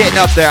 We're getting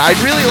up there.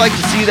 I'd really like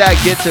to see that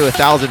get to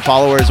 1,000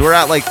 followers. We're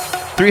at like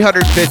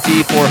 350,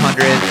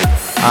 400.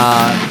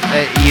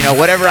 You know,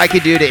 whatever I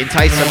could do to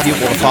entice some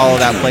people to follow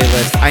that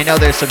playlist. I know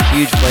there's some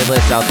huge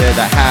playlists out there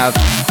that have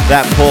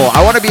that pull.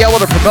 I want to be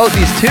able to promote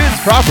these tunes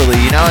properly,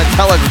 you know, and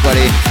tell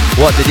everybody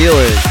what the deal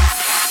is.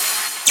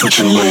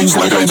 Switching lanes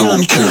like I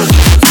don't care.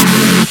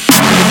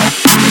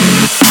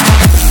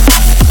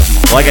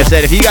 Like I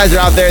said, if you guys are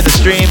out there in the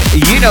stream,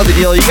 you know the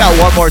deal. You got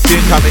one more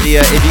tune coming to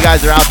you. If you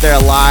guys are out there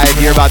live,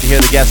 you're about to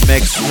hear the guest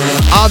mix.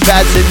 I'm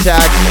Bad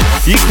Syntax.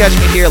 You can catch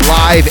me here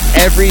live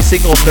every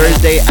single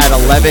Thursday at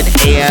 11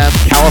 a.m.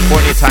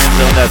 California time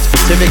zone. That's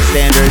Pacific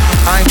Standard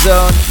Time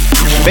Zone.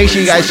 Make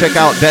sure you guys check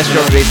out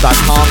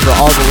bestdrumandbass.com for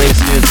all the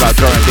latest news about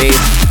drum and bass.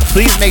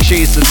 Please make sure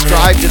you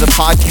subscribe to the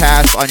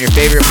podcast on your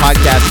favorite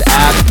podcast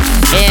app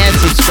and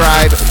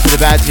subscribe to the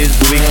Bad Tunes of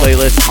the Week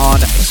playlist on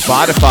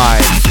Spotify.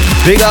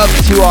 Big up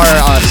to our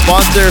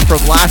sponsor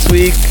from last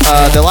week,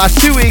 the last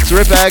 2 weeks,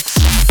 RipX.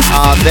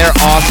 They're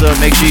awesome.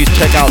 Make sure you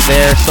check out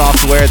their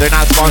software. They're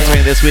not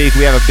sponsoring this week.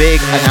 We have a big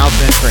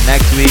announcement for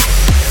next week.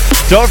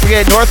 Don't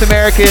forget, North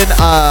American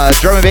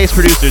drum and bass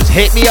producers,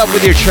 hit me up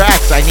with your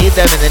tracks. I need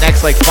them in the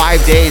next 5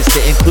 days to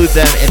include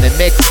them in the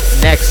mix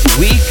next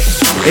week.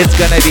 It's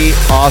going to be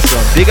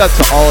awesome. Big up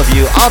to all of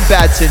you. I'm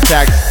Bad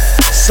Syntax,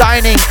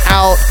 signing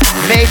out.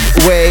 Make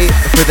way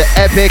for the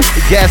epic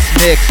guest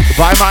mix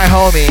by my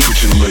homie,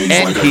 Switching lanes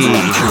like I Enki.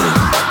 don't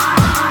care.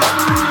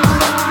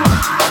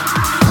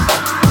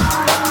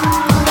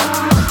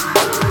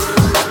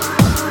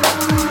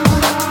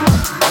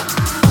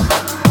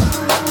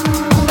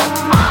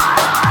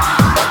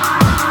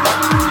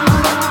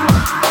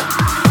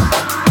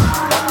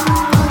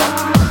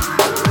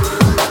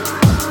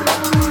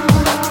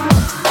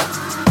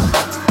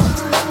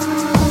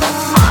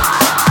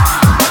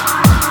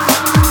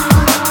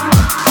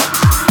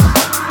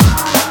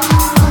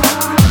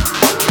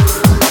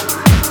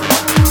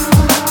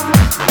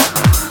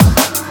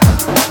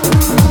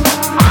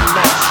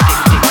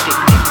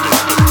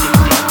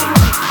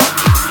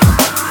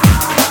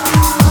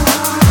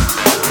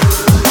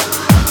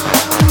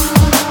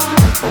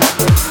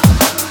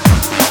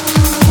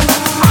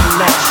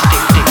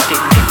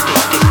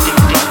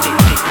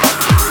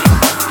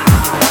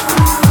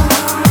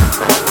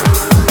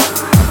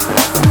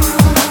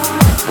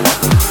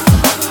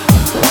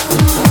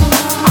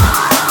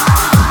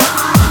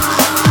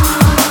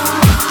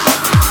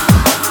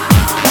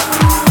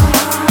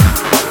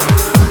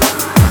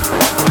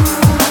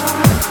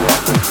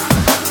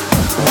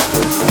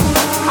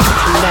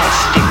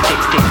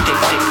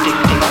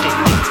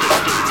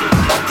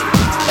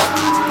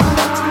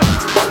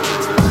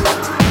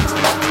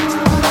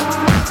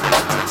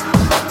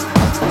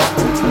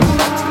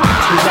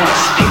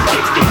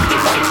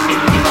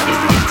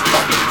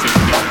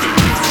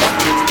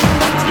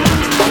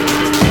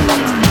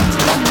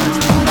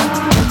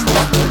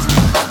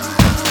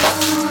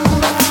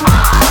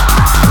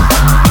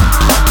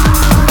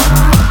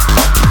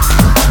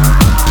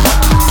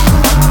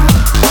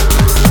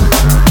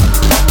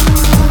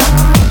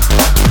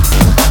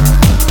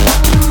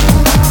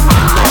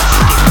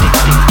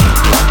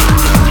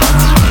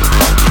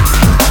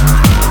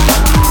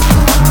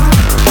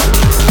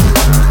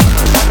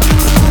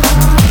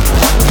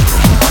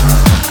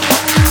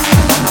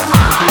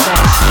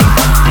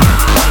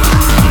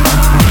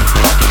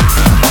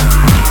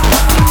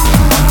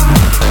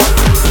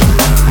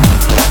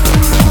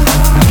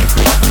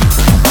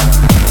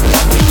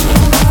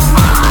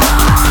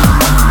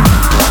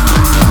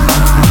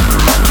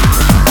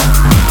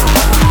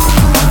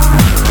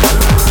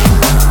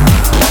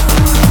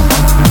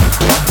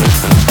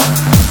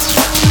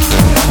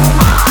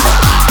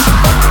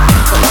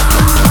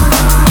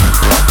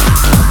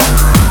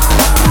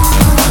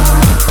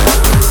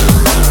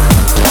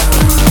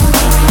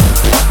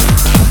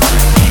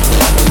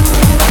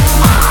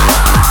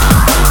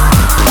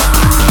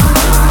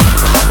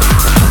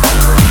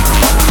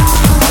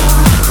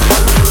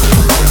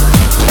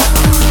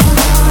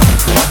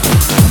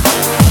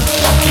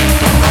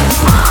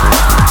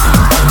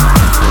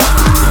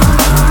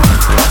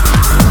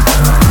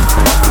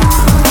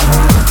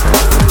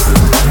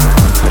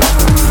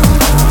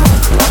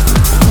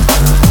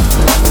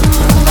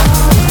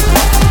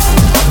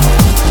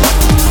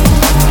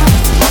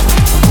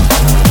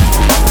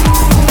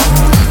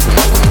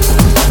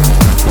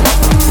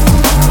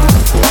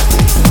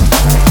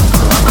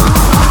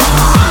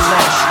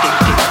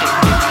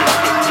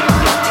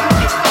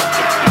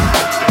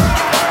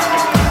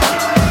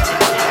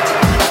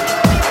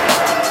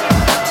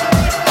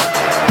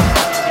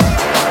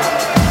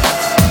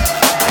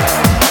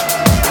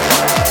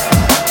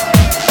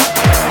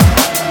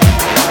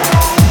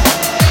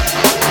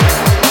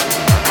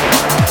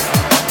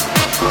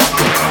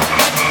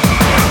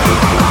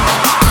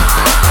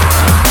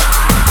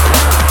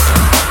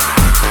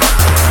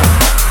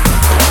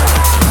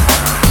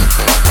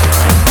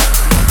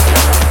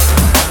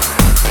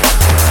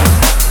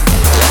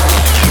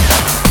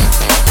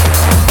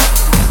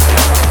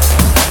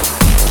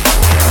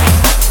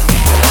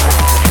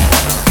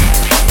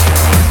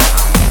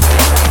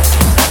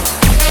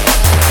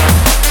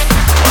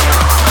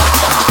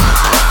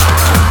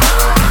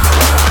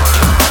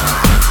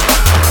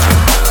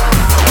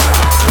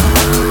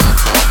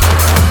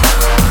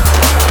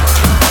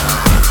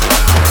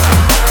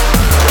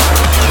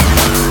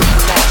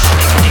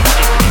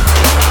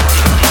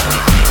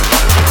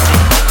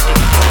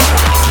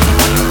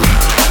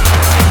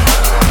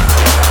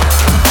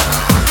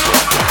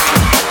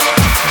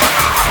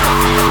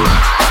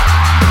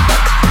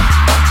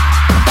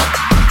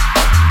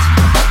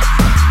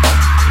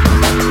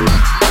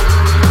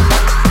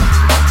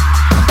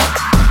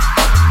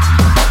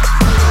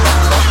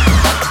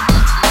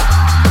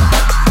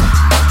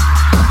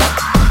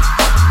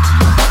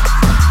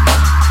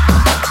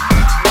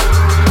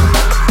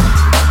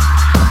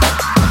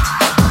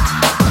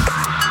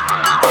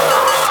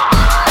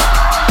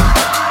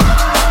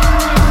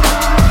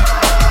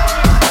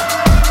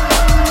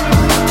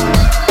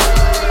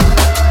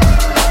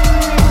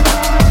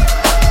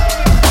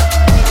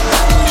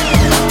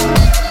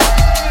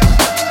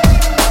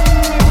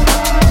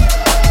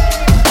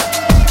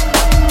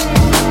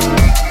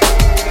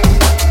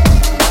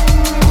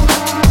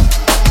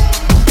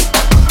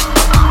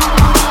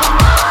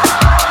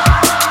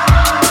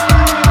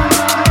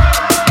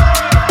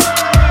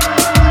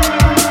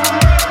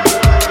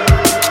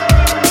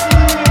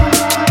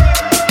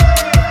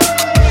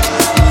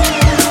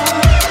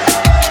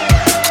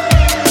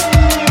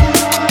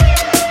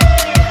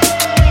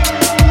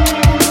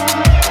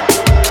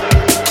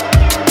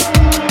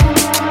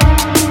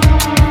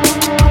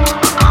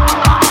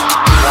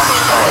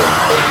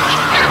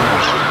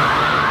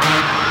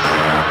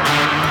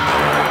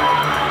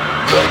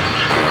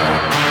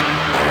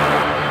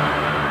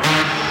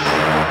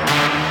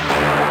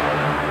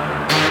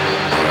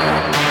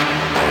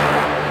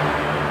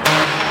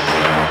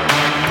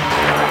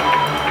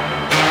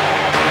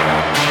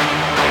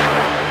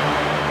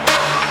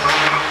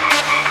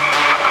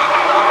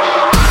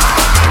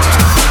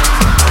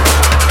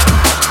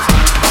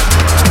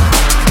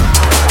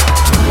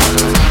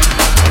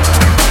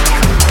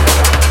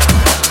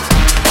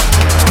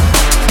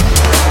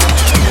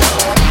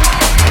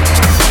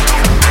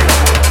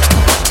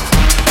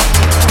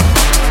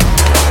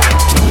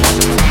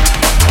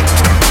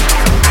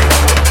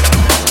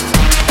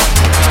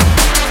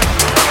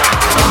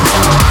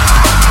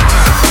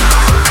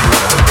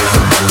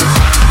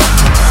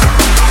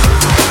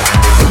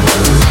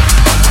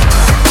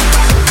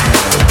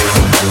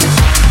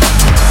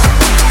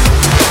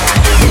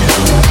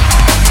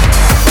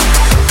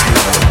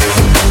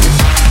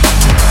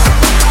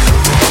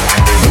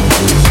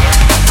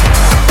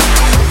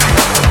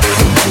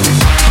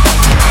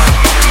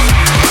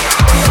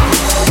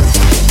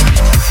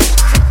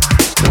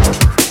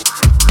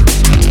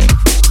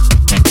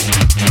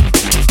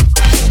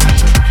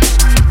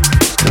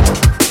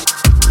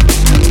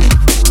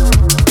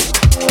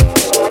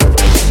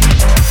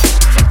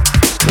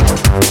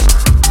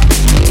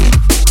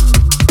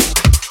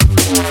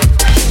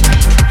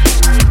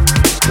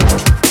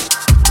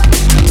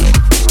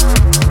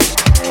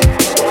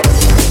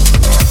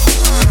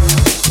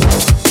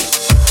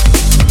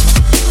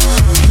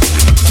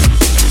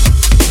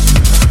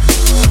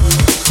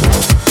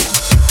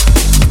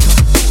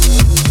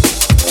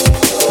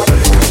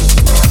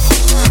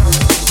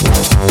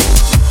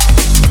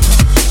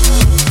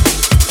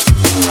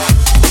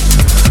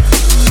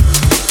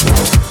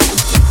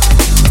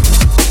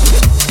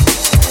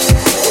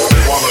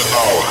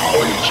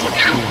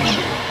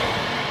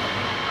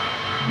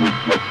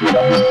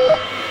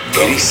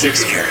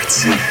 86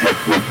 carats.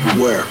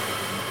 Where?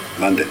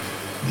 London.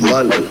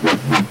 London.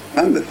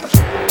 London.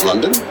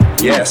 London?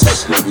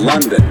 Yes,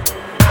 London.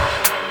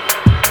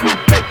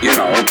 You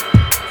know,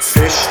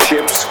 fish,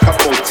 chips,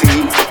 couple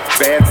tea,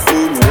 bad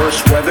food,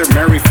 worse weather,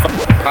 Mary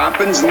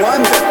Poppins,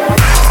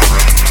 London.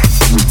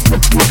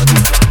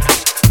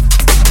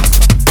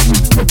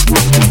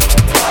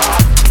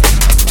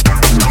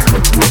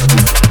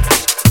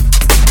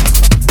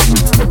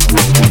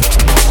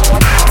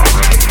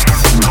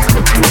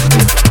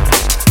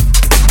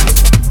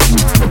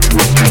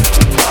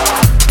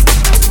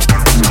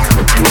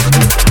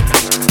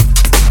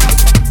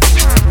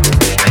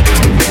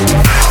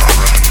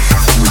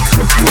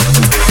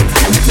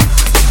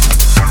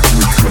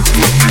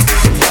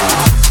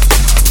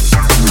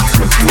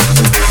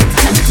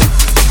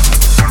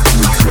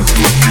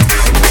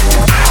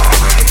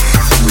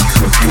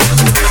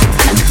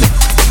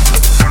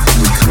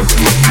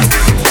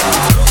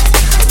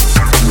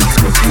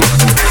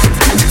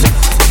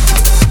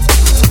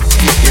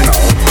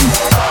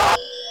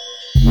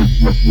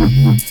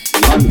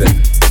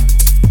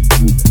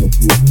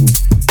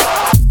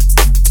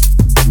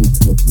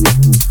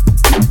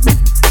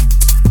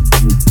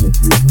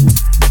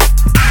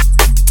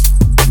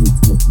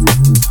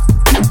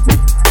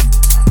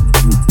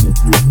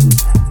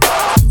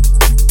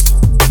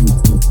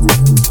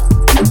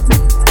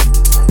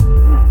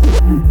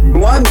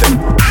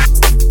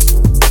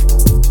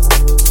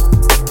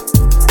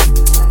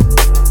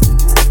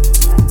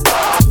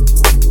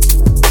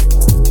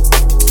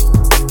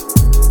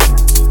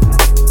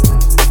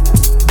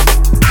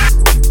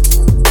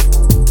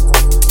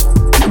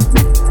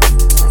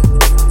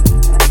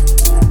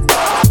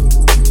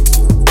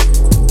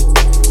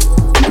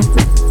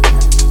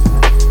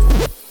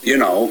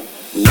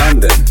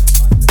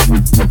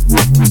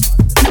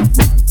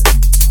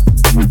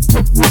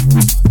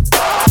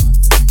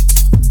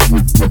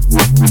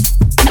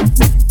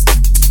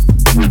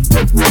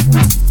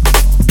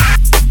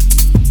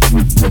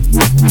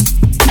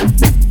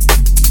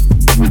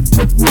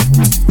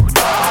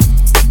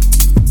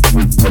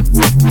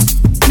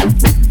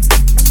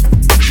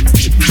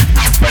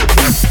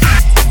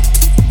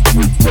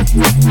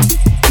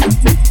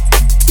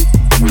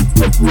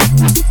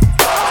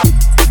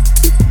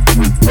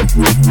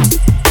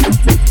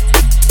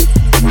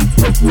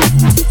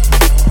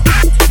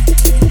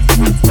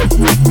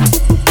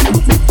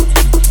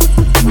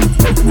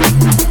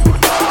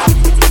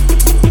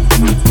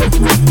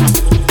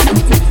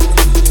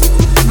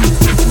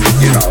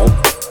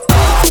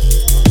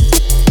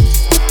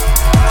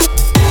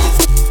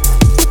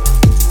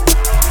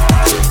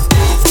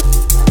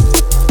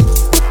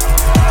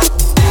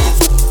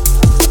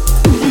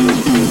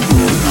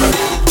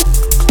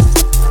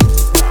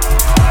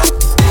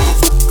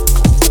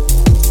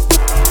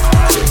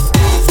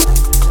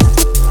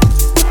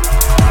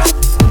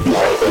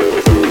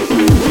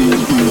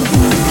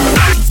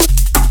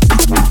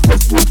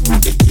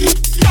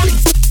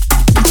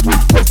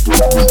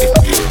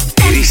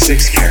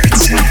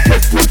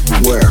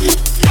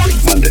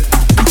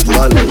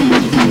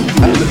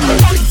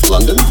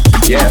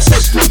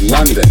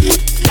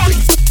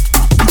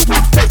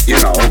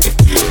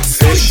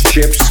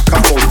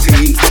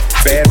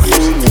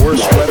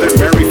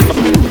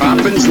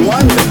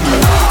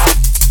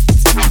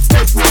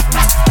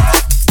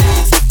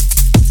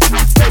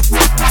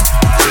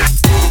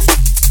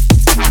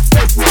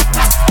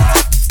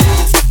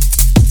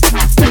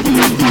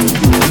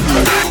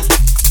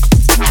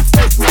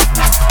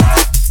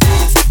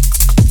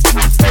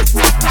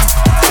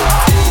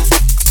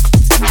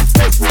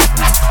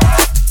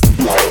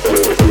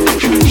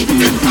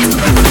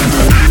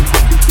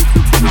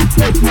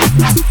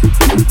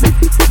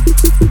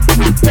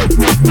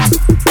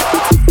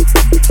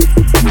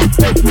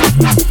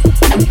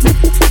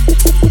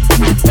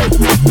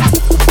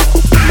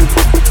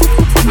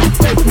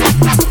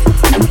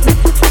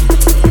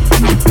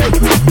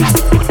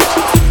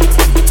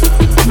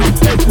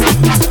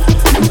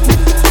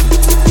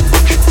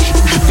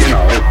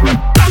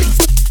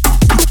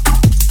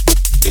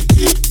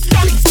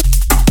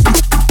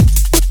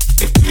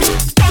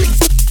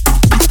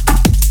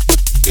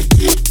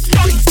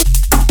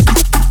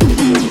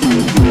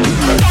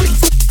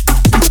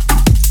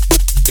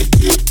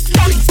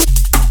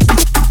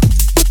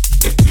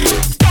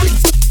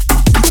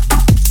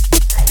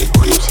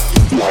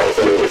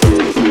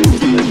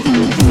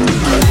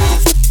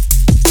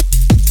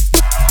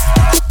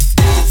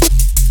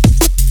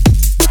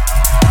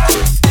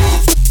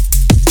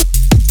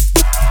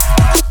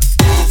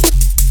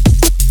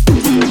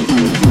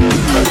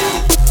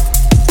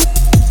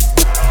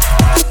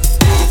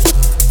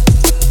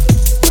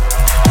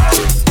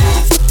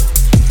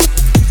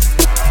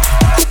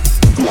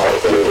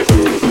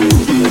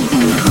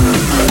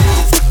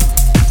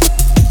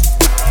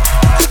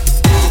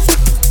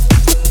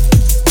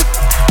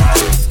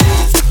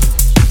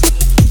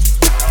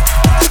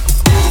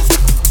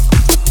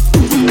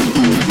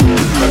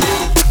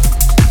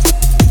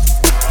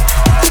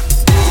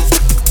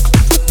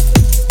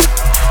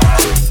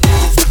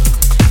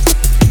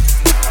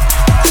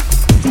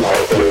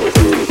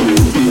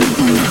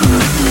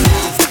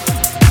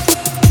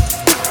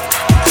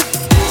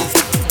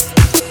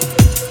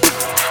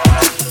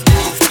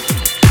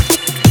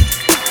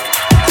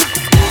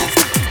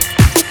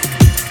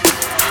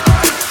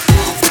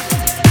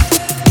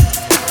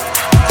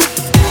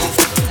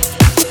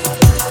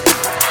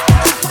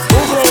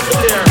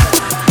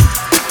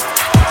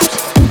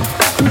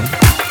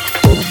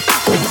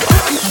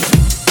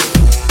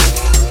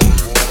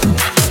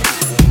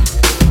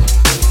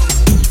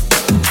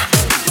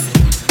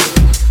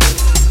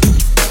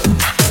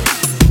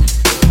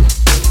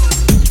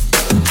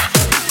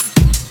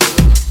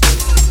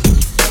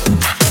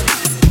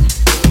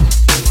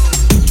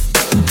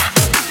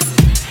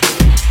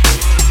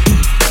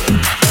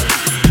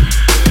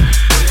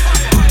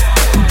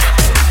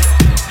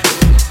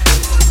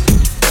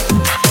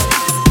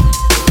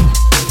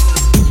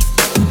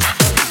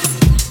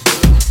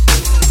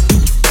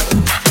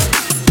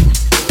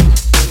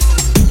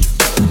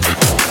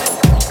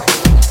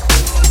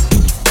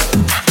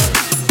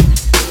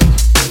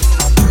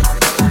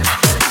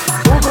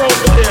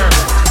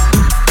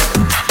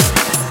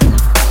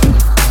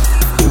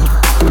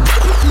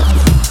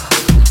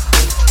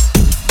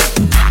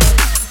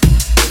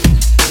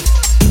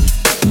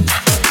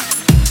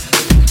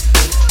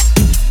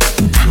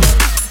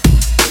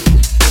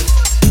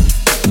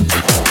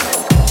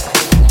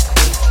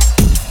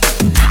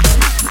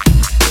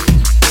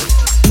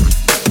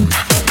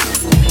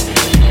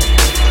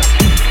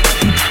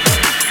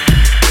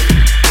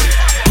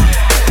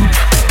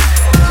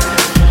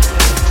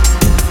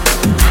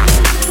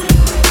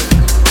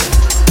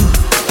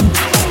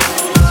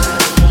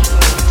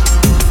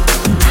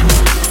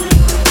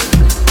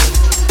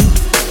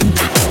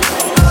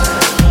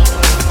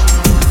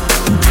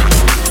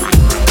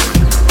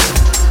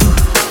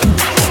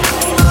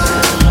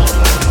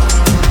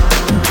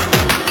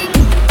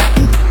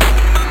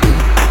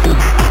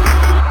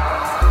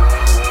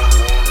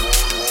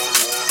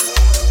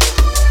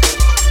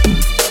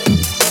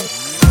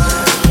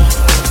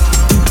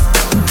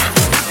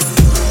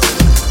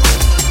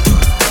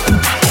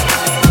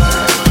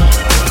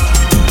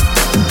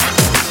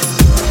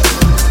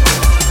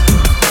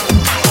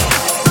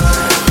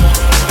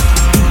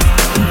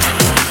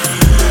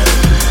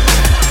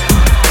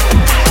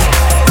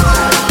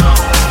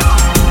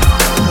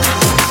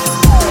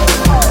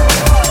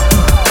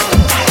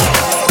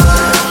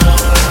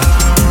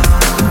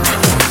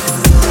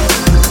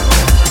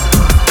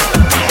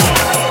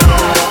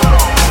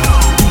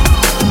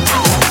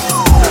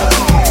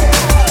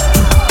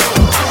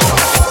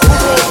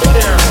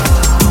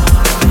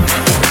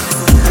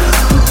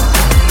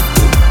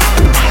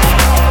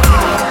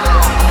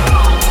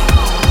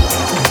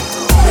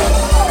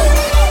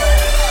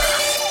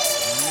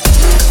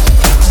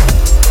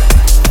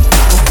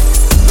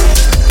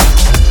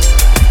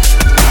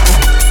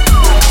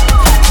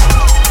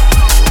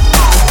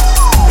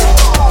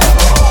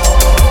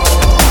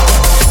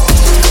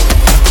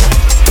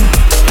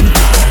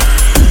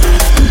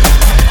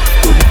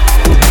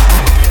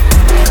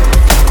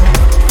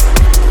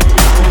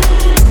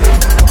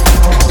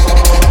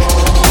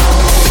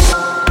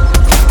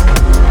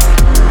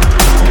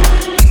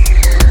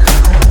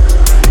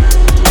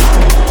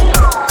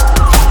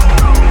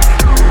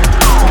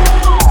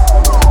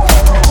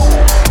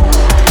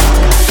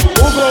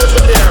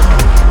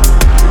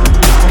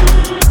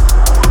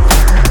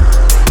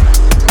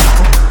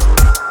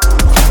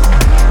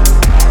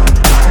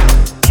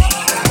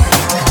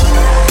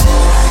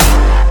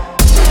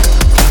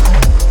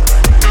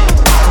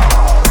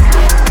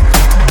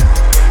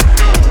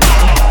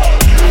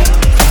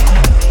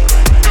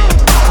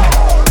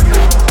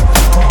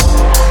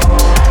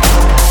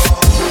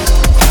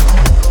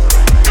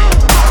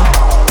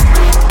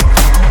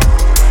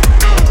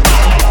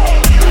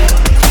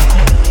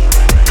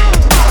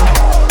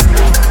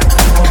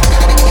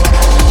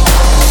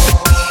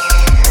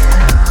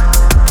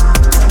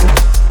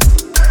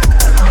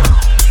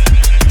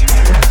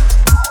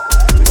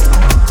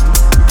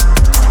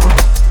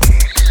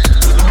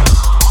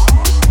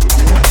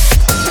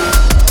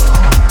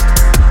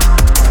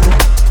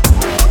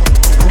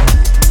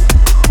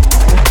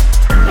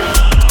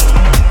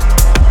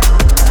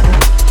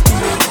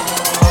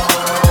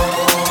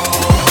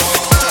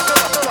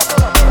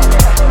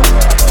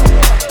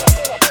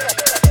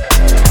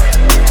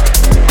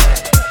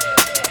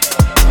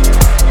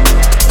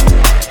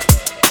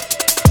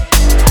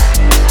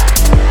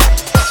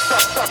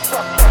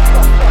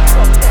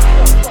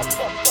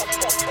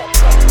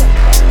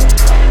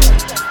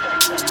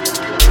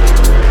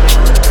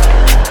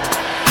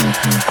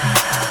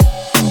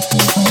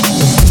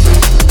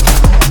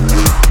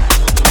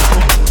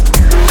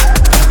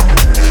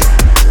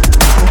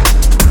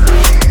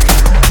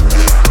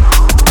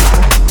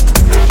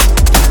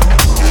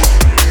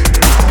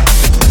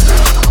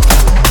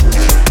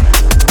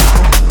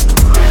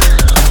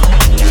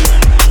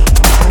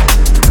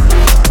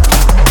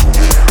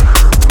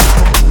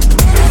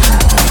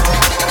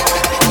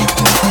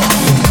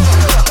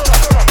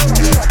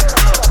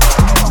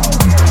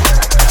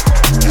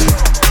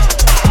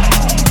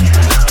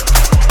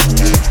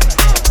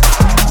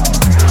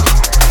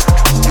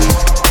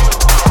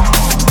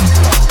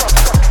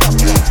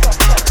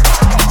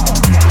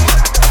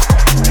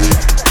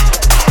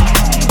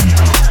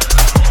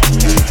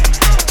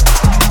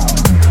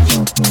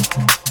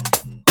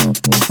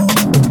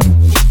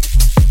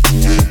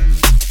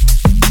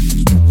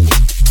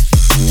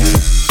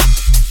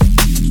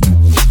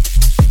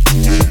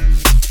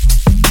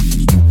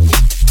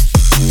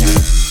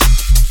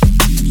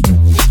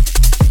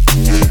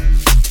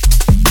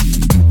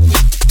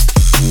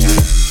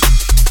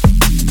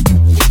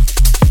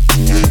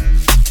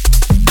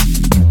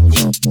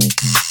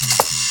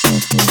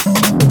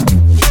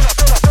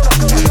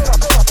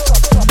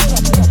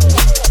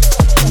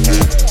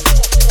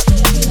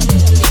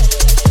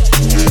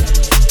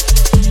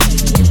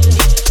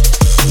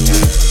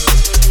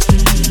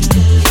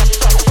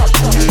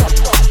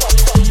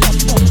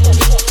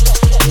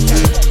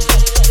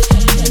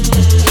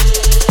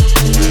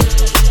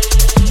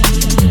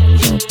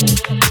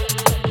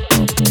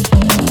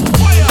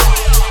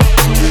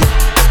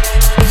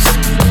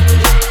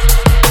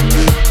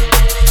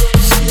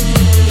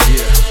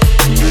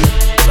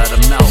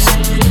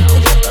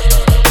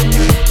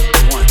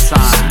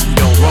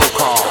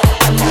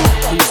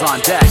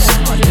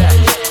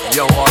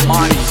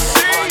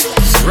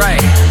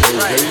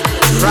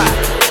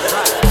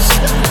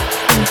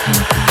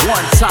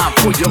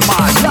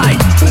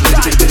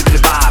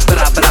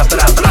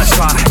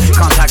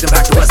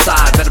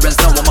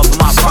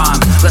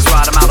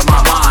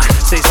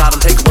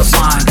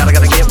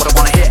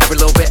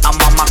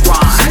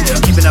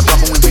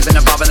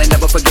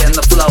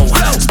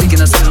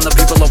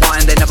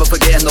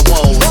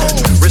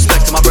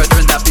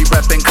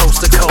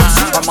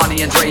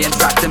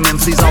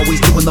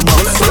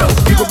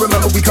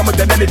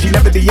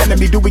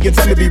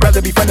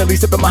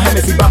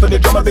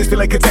 face feel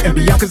like content and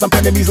beyond. Cause I'm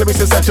penning these lyrics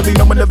essentially,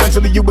 knowing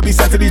eventually you will be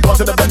sent to these bars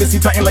of the fantasy,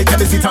 tighten like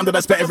Tennessee. Time that I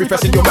spent every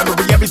fresh in your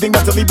memory. Everything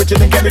mentally richer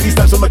than Kennedy.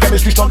 Stems from a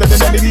chemistry stronger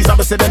than entities.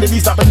 Opposite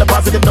entities, stopping the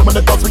positive, knowing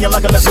the thoughts being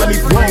like a less let me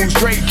roam.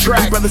 Straight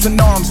track, brothers in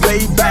arms,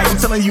 laid back. I'm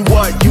telling you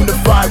what,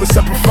 unify with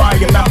simplify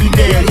and not be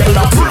there. Yet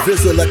not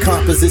visual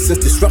compositions,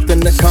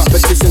 disrupting the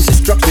competition.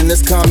 Destruction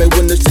is common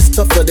when it's just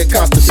tougher than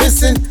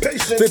constitution.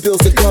 The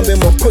bills are coming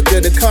more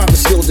quicker than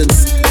conference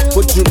buildings.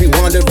 What you be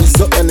wondering,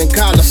 resulting in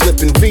collar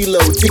flipping,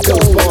 reload.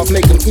 Chico's bars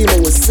make them emo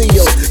and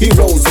CEO.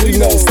 Heroes, we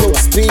know slow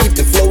speed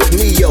and flow with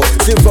Neo.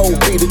 Zero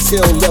be the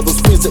chill levels,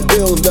 freeze at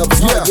real levels.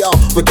 Yeah, y'all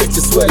forget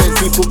your sweating,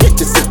 people get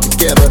your shit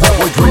together.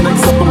 Boy, drain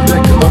like up on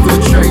deck, over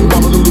the chain,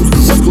 one of the loose.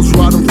 West Coast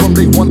riding from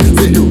day one,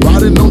 sitting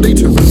riding on day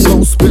two.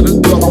 Slow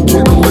spinning, double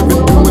channel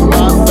living, doing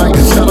my thing.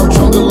 Shout out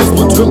jungle, let's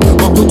platoon,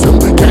 my platoon,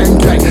 gang,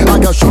 gang. I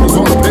got shooters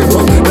on the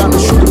payroll, down the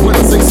shooter when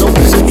I say so.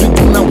 If you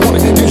do not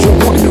want it, here's your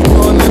warning.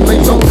 Run and lay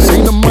low,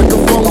 ain't a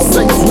microphone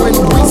safe when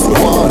we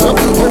squad up.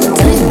 Whole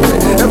team,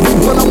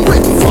 everyone I'm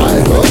with,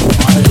 fire up.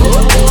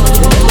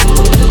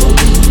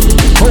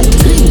 Whole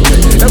team,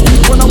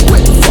 everyone I'm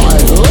with,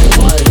 fire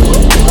up.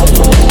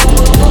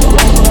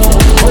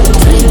 Whole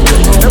team,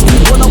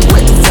 everyone I'm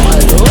with,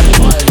 fire up.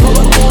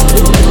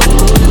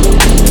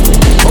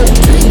 Whole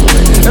team,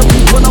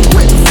 everyone I'm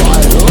with,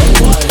 fire up.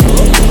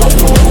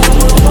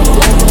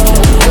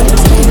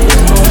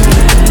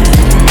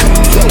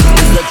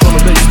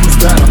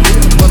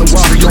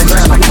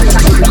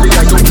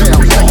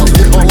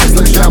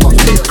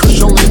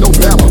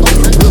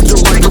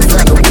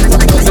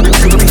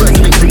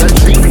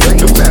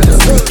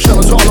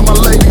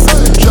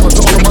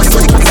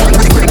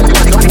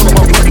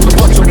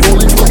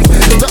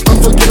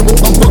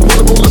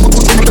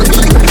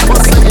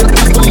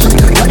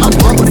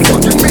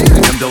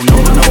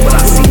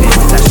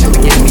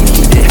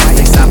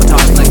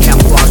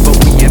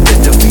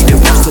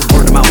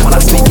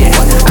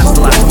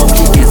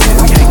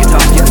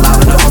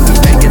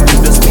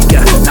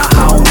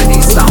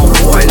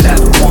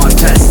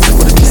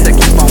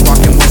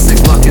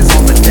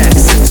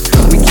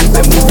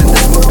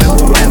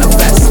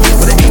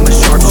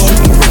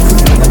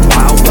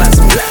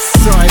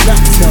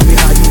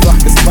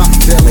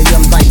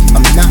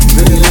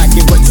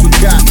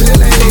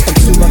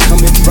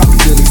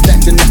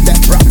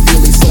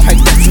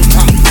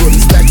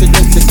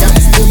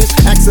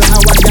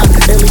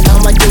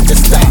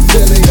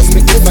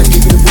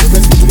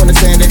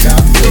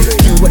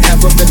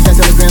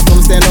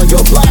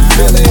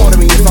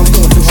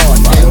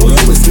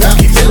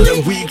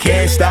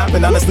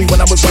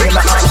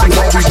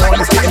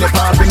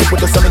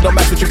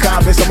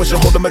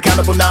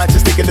 Accountable, not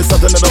just thinking of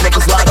something that all of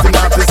us lost in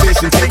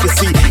opposition. Take a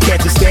seat, can't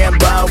just stand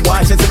by,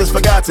 watch until it's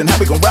forgotten. How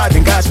we gon' ride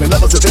and gosh, man,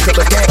 levels of this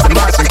other dance and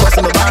marching.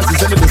 Crossing the lines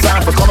is in the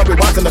design for calling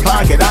rewinds in the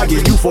pocket. I'll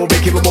get you for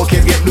it, capable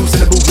kids get loose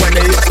in the booth when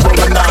they explode.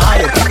 I'm not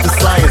higher, keep the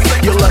science,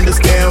 you'll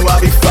understand why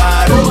we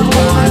fight.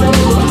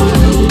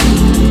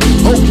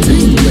 Whole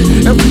team,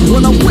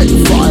 everyone I'm with,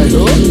 fire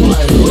up.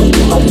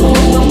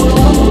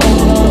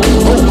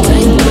 Whole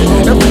team,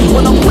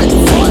 everyone I'm with,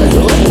 fire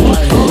up.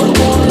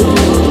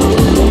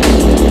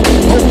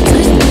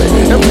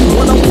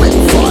 Everyone I'm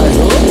with,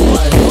 fire up.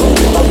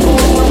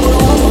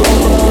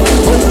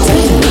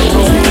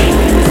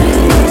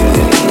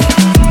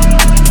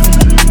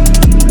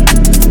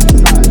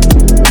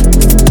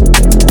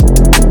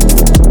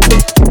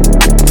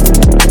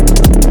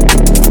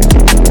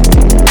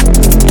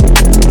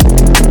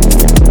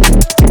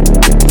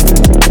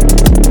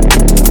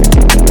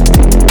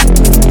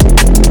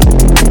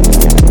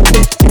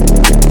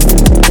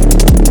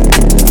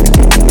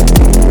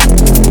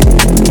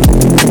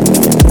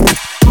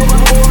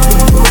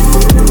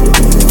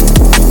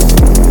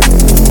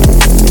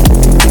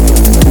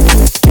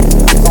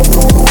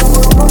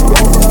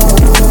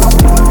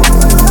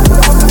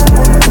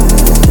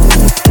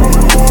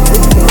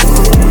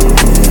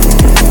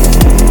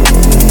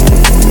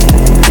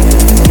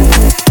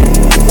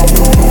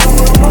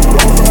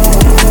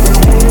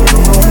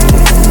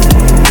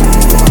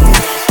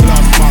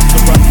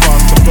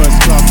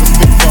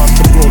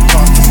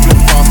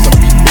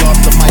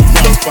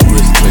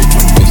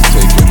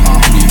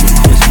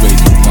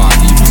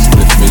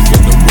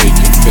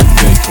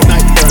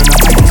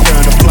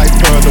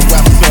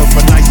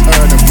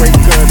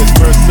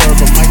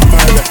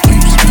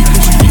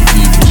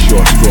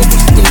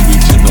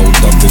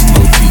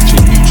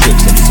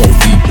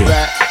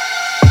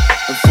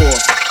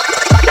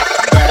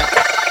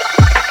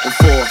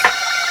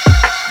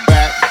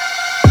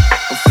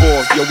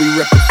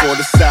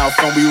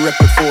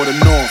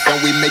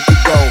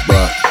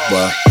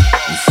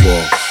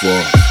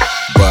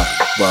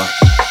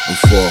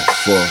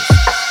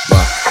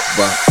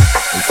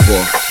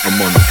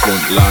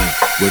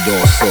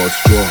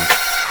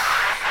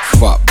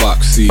 Fat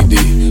back CD,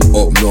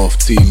 up north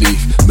tea leaf,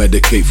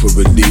 medicate for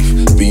relief,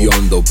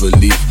 beyond the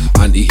belief.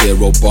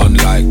 Anti-hero bun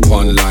like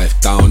pun life,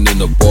 down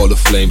in a ball of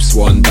flame,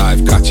 swan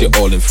dive, catch it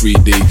all in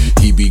 3D.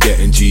 He be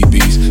getting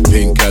GBs,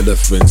 pink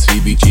elephants,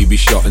 heebie-jeebie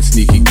shot and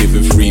sneaky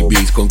giving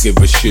freebies. Can't give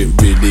a shit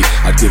really,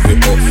 I give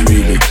it up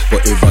freely,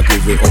 but if I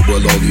give it up,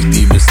 well all these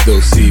demons still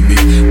see me.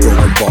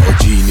 Broken bottle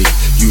genie,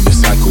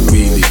 unicycle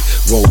wheelie,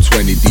 roll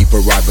 20 deep,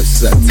 arrive at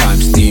set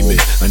time steaming.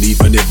 And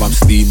even if I'm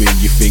steaming,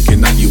 you thinking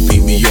that you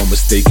beat me, you're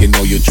mistaken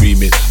or you're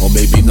dreaming, or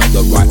maybe not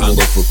the right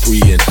angle for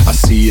preying. I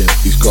see him,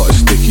 he's got a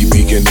sticky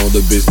beak in all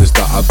the business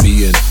that I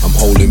be in. I'm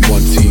holding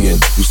one T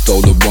in, who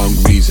stole the wrong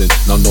reason,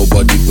 now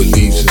nobody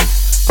believes him.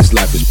 This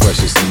life is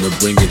precious and the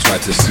bringer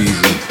tried to seize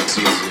it.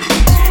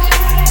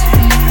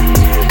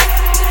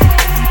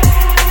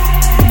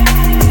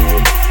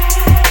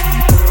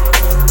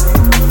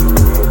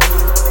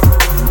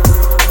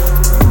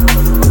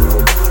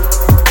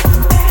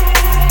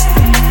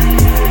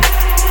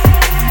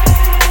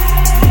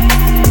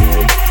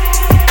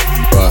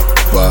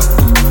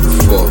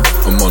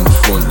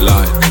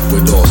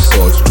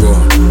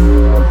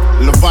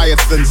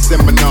 Leviathan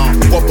seminar,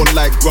 wobble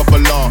like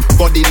Grovelar,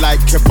 body like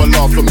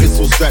Kevlar, for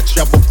missiles that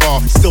travel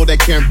far. Still they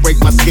can't break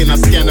my skin, I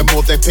scan them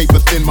all, they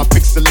paper thin. My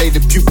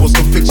pixelated pupils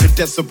can picture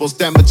decibels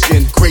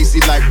damaging. Crazy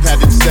like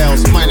padded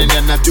cells, mining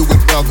and I do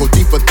it well. Go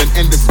deeper than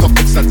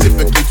endoscopics, I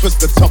typically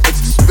twist the topics,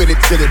 spit it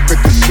till it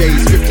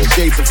ricochets. 50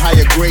 shades of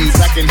higher grades,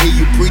 I can hear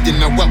you breathing.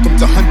 Now welcome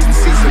to hunting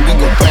season, we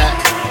go back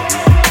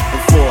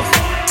and forth,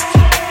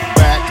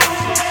 back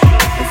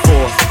and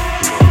forth.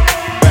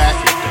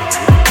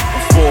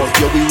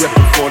 Yeah, we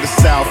reppin' for the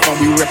south and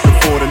we reppin'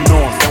 for the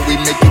north and we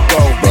make it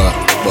go. Ba,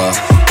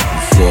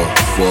 for,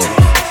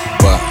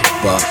 ba,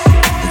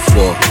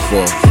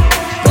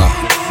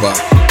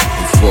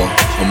 for.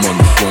 I'm on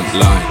the front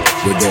line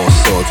with all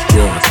swords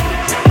drawn.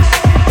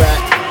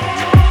 Back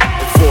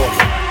and forth,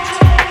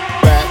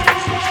 back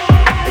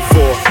and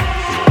forth,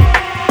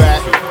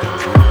 back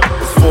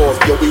and forth.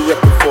 Yeah, we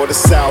reppin' for the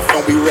south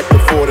and we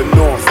reppin' for the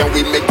north and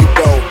we make it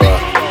go.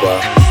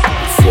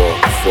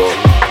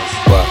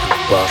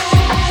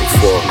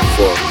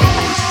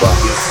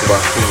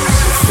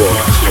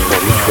 I'm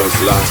on the front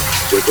line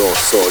with all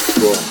swords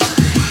drawn.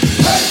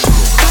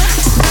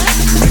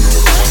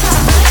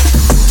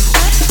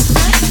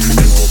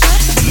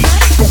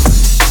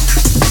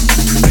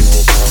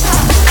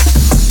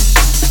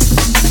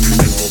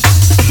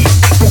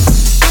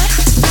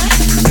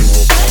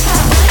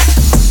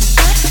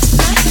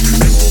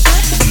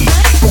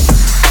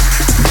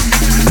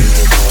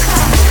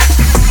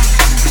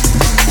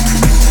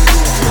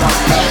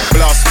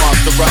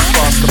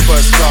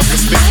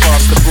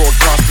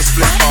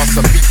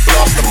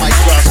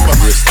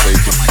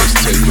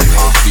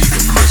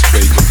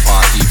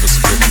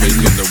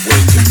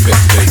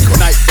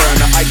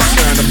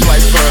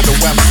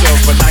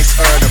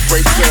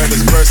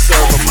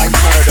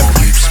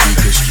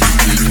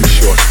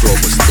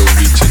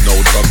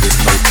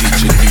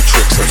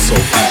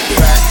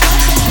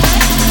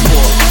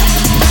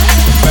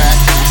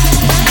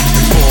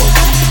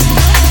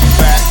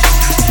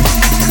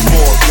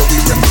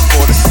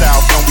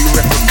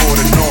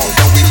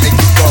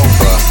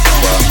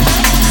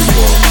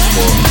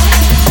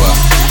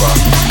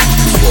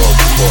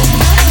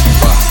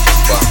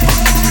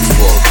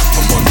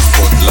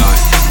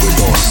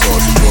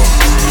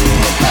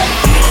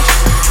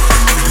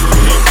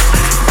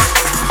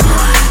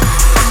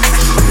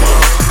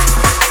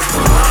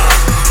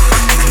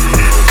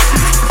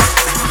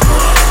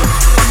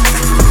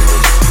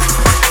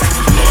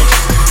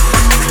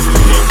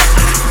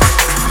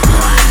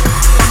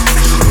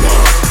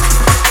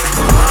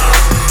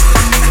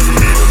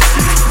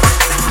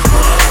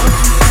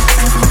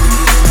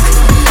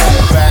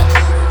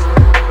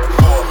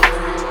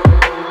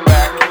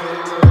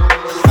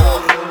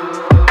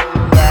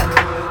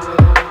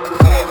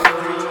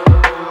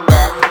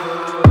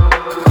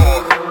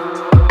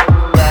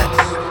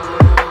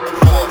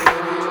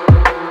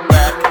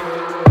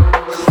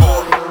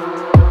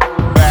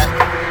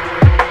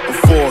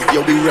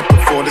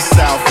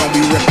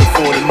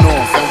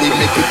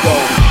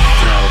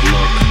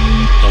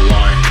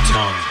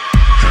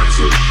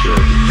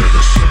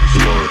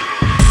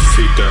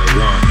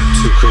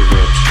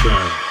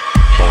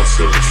 Hearts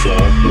that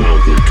fall while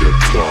we get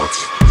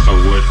plots.